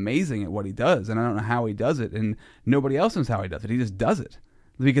 He's amazing at what he does, and I don't know how he does it, and nobody else knows how he does it. He just does it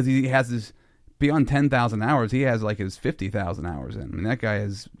because he has this beyond 10,000 hours. He has his 50,000 hours in. I mean, that guy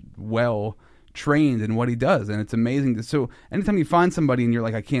is well trained in what he does, and it's amazing. So anytime you find somebody and you're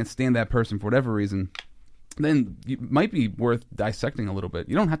I can't stand that person for whatever reason, then it might be worth dissecting a little bit.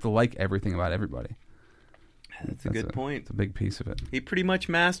 You don't have to like everything about everybody. That's a good point. It's a big piece of it. He pretty much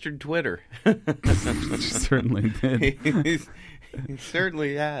mastered Twitter. Certainly did. He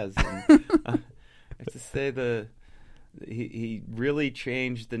certainly has. And, I have to say he really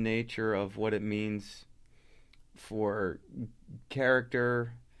changed the nature of what it means for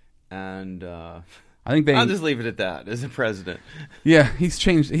character and I think I'll just leave it at that as a president. Yeah, he's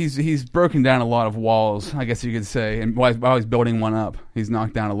changed. He's broken down a lot of walls, I guess you could say. And while he's building one up, he's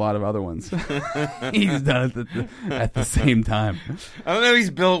knocked down a lot of other ones. He's done it at the same time. I don't know if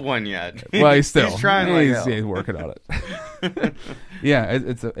he's built one yet. Well, he's trying. He's working on it. Yeah,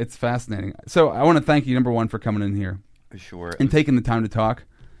 it's fascinating. So I want to thank you, number one, for coming in here. Sure. And taking the time to talk.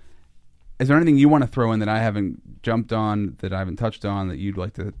 Is there anything you want to throw in that I haven't jumped on, that I haven't touched on, that you'd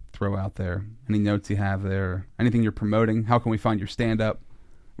like to throw out there? Any notes you have there? Anything you're promoting? How can we find your stand-up?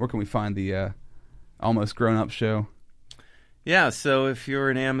 Where can we find the Almost Grown Up show? Yeah, so if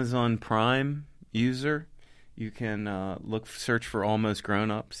you're an Amazon Prime user, you can search for Almost Grown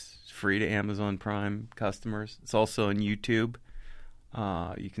Ups. It's free to Amazon Prime customers. It's also on YouTube.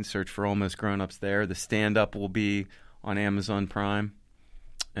 You can search for Almost Grown Ups there. The stand-up will be on Amazon Prime.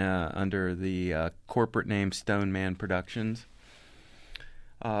 Under the corporate name Stone Man Productions.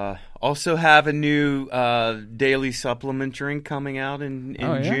 Also have a new daily supplement drink coming out in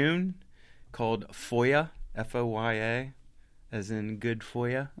June called Foya, F-O-Y-A, as in good for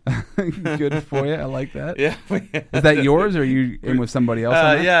ya. Good for ya, I like that. Yeah. Is that yours, or are you in with somebody else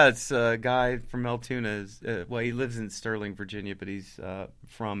on that? Yeah, it's a guy from Altoona. He lives in Sterling, Virginia, but he's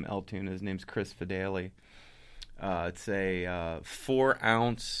from Altoona. His name's Chris Fideli. It's a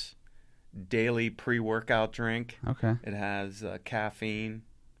 4-ounce daily pre-workout drink. Okay. It has caffeine,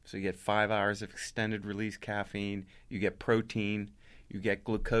 So you get 5 hours of extended release caffeine. You get protein. You get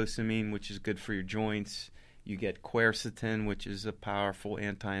glucosamine, which is good for your joints. You get quercetin, which is a powerful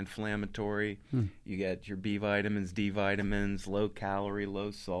anti-inflammatory. You get your B vitamins, D vitamins, low calorie,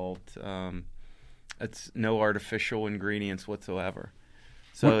 low salt. It's no artificial ingredients whatsoever.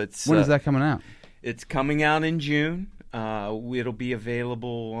 So when is that coming out? It's coming out in June. It'll be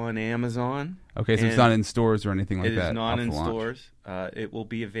available on Amazon. Okay, so it's not in stores or anything like that? It is not in launch. stores. It will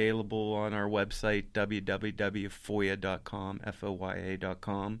be available on our website, www.foya.com,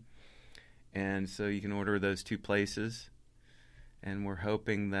 Foya.com. And so you can order those 2 places. And we're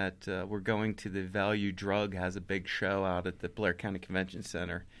hoping that we're going to the Value Drug has a big show out at the Blair County Convention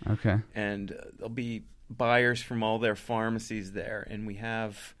Center. Okay. And there'll be buyers from all their pharmacies there. And we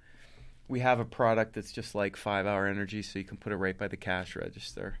have a product that's just like 5 Hour Energy, so you can put it right by the cash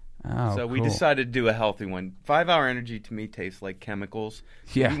register. Oh, so we cool. decided to do a healthy one. 5 Hour Energy to me tastes like chemicals.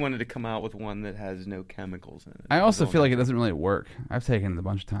 Yeah. We wanted to come out with one that has no chemicals in it. I also feel like it doesn't really work. I've taken it a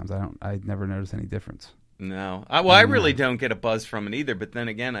bunch of times. I never noticed any difference. No. I really don't get a buzz from it either, but then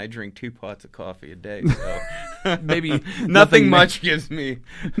again, I drink 2 pots of coffee a day, so Maybe nothing much gives me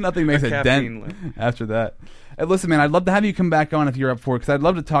nothing makes a caffeine dent lift. after that. Hey, listen, man, I'd love to have you come back on if you're up for it, because I'd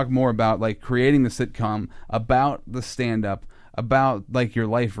love to talk more about like creating the sitcom, about the stand-up, about like your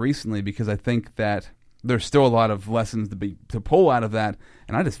life recently, because I think that there's still a lot of lessons to pull out of that,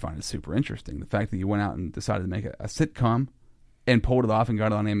 and I just find it super interesting. The fact that you went out and decided to make a sitcom and pulled it off and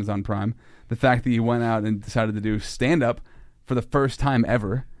got it on Amazon Prime. The fact that you went out and decided to do stand-up for the first time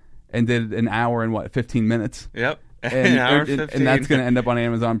ever and did an hour and 15 minutes. Yep. And, An hour 15. and that's going to end up on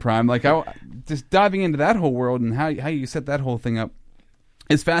Amazon Prime. Like, just diving into that whole world and how you set that whole thing up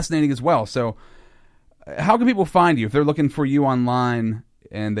is fascinating as well. So, how can people find you if they're looking for you online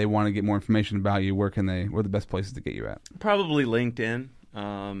and they want to get more information about you? Where are the best places to get you at? Probably LinkedIn.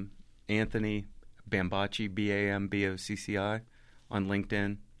 Anthony Bambocci, Bambocci on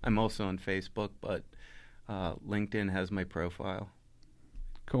LinkedIn. I'm also on Facebook, but LinkedIn has my profile.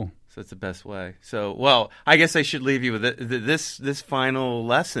 Cool. So it's the best way. So, well, I guess I should leave you with this final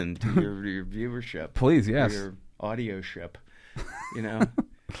lesson to your viewership. Please, yes. Or your audioship. You know,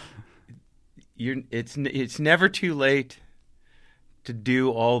 it's never too late to do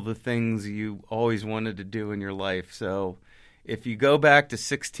all the things you always wanted to do in your life. So if you go back to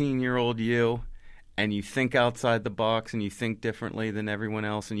 16-year-old you and you think outside the box and you think differently than everyone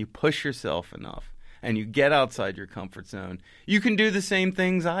else and you push yourself enough and you get outside your comfort zone, you can do the same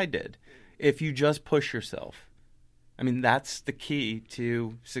things I did if you just push yourself. I mean, that's the key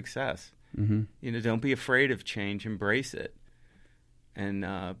to success. Mm-hmm. You know, don't be afraid of change. Embrace it. And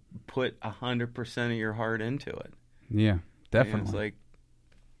put 100% of your heart into it. Yeah, definitely. And it's like,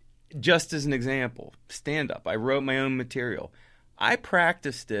 just as an example, stand-up. I wrote my own material. I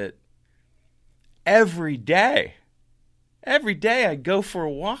practiced it every day. Every day I'd go for a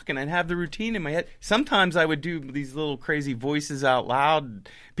walk and I'd have the routine in my head. Sometimes I would do these little crazy voices out loud.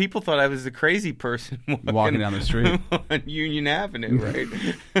 People thought I was the crazy person walking down the street on Union Avenue, right?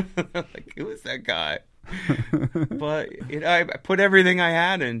 Like, who is that guy? But I put everything I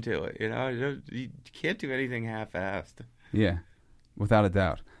had into it. You can't do anything half-assed. Yeah, without a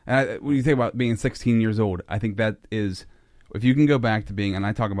doubt. And when you think about being 16 years old, I think that is, if you can go back to being, and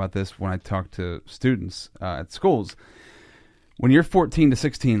I talk about this when I talk to students at schools, when you're 14 to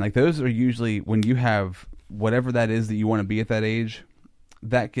 16, like those are usually when you have whatever that is that you want to be at that age,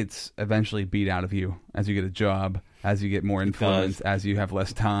 that gets eventually beat out of you as you get a job, as you get more influence, as you have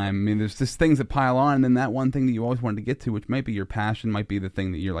less time. I mean, there's just things that pile on, and then that one thing that you always wanted to get to, which might be your passion, might be the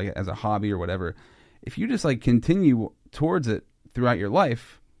thing that you're like as a hobby or whatever. If you just like continue towards it throughout your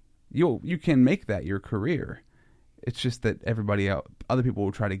life, you can make that your career. It's just that other people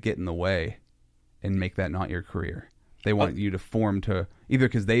will try to get in the way and make that not your career. They want you to form to either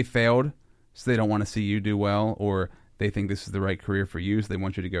because they failed, so they don't want to see you do well, or they think this is the right career for you, so they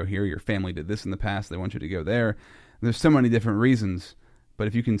want you to go here. Your family did this in the past, they want you to go there. There's so many different reasons, but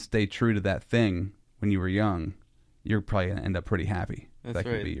if you can stay true to that thing when you were young, you're probably going to end up pretty happy. That's that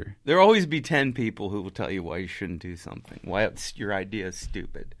right. Could be your... There'll always be 10 people who will tell you why you shouldn't do something, why your idea is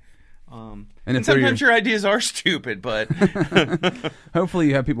stupid. And sometimes your ideas are stupid, but... Hopefully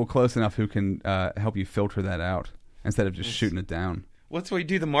you have people close enough who can help you filter that out instead of just shooting it down. What's why you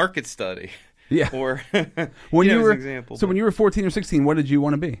do the market study? Yeah. Or when you were as an example, when you were 14 or 16, what did you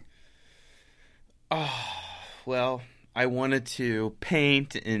want to be? Oh, well, I wanted to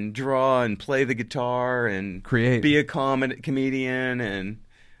paint and draw and play the guitar and create, be a comedian, and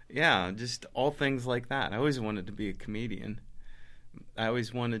just all things like that. I always wanted to be a comedian. I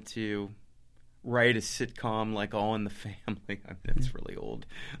always wanted to write a sitcom like All in the Family. I mean, that's really old.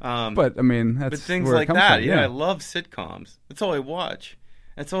 But I mean, that's but things where it like comes that. from, Yeah, I love sitcoms. That's all I watch.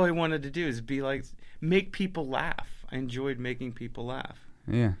 That's all I wanted to do is be like make people laugh. I enjoyed making people laugh.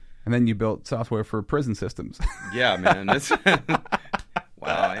 Yeah. And then you built software for prison systems. Yeah, man. That's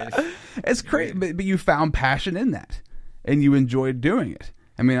wow. It's crazy, but you found passion in that, and you enjoyed doing it.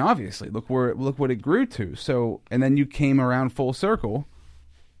 I mean, obviously, look what it grew to. So, and then you came around full circle,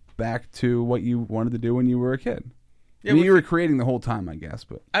 back to what you wanted to do when you were a kid. Yeah, I mean, you were creating the whole time, I guess,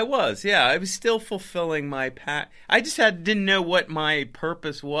 but I was, yeah. I was still fulfilling my I just didn't know what my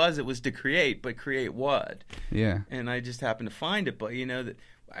purpose was. It was to create, but create what? yeah, And I just happened to find it. But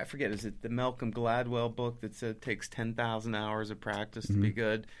I forget, is it the Malcolm Gladwell book that said it takes 10,000 hours of practice to be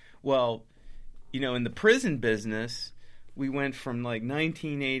good? Well, in the prison business, we went from like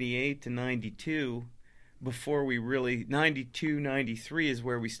 1988 to 92 before we really, 92, 93 is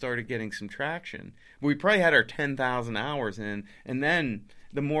where we started getting some traction. We probably had our 10,000 hours in, and then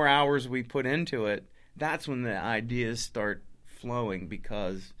the more hours we put into it, that's when the ideas start flowing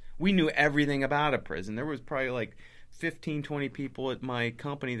because we knew everything about a prison. There was probably like 15, 20 people at my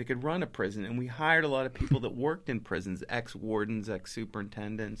company that could run a prison, and we hired a lot of people that worked in prisons, ex-wardens,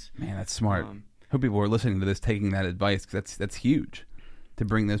 ex-superintendents. man, that's smart. Hope people are listening to this, taking that advice, because that's huge to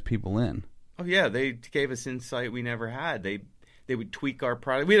bring those people in. Oh yeah, they gave us insight we never had. They would tweak our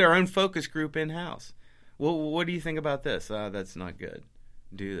product. We had our own focus group in house. Well, what do you think about this? That's not good.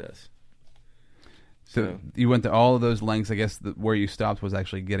 Do this. So you went to all of those lengths. I guess where you stopped was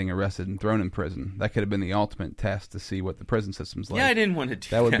actually getting arrested and thrown in prison. That could have been the ultimate test to see what the prison system's like. Yeah, I didn't want to do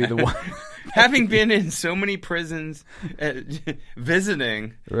that. That would be the one. Having been in so many prisons,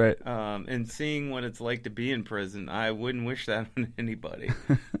 visiting, right, and seeing what it's like to be in prison, I wouldn't wish that on anybody.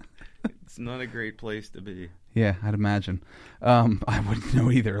 It's not a great place to be. Yeah, I'd imagine. I wouldn't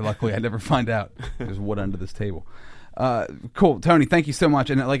know either. Luckily, I'd never find out. There's wood under this table. Cool. Tony, thank you so much.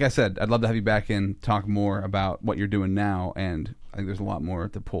 And like I said, I'd love to have you back in, talk more about what you're doing now, and I think there's a lot more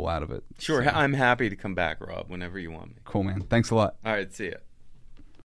to pull out of it. Sure. So. I'm happy to come back, Rob, whenever you want me. Cool, man. Thanks a lot. All right, see ya.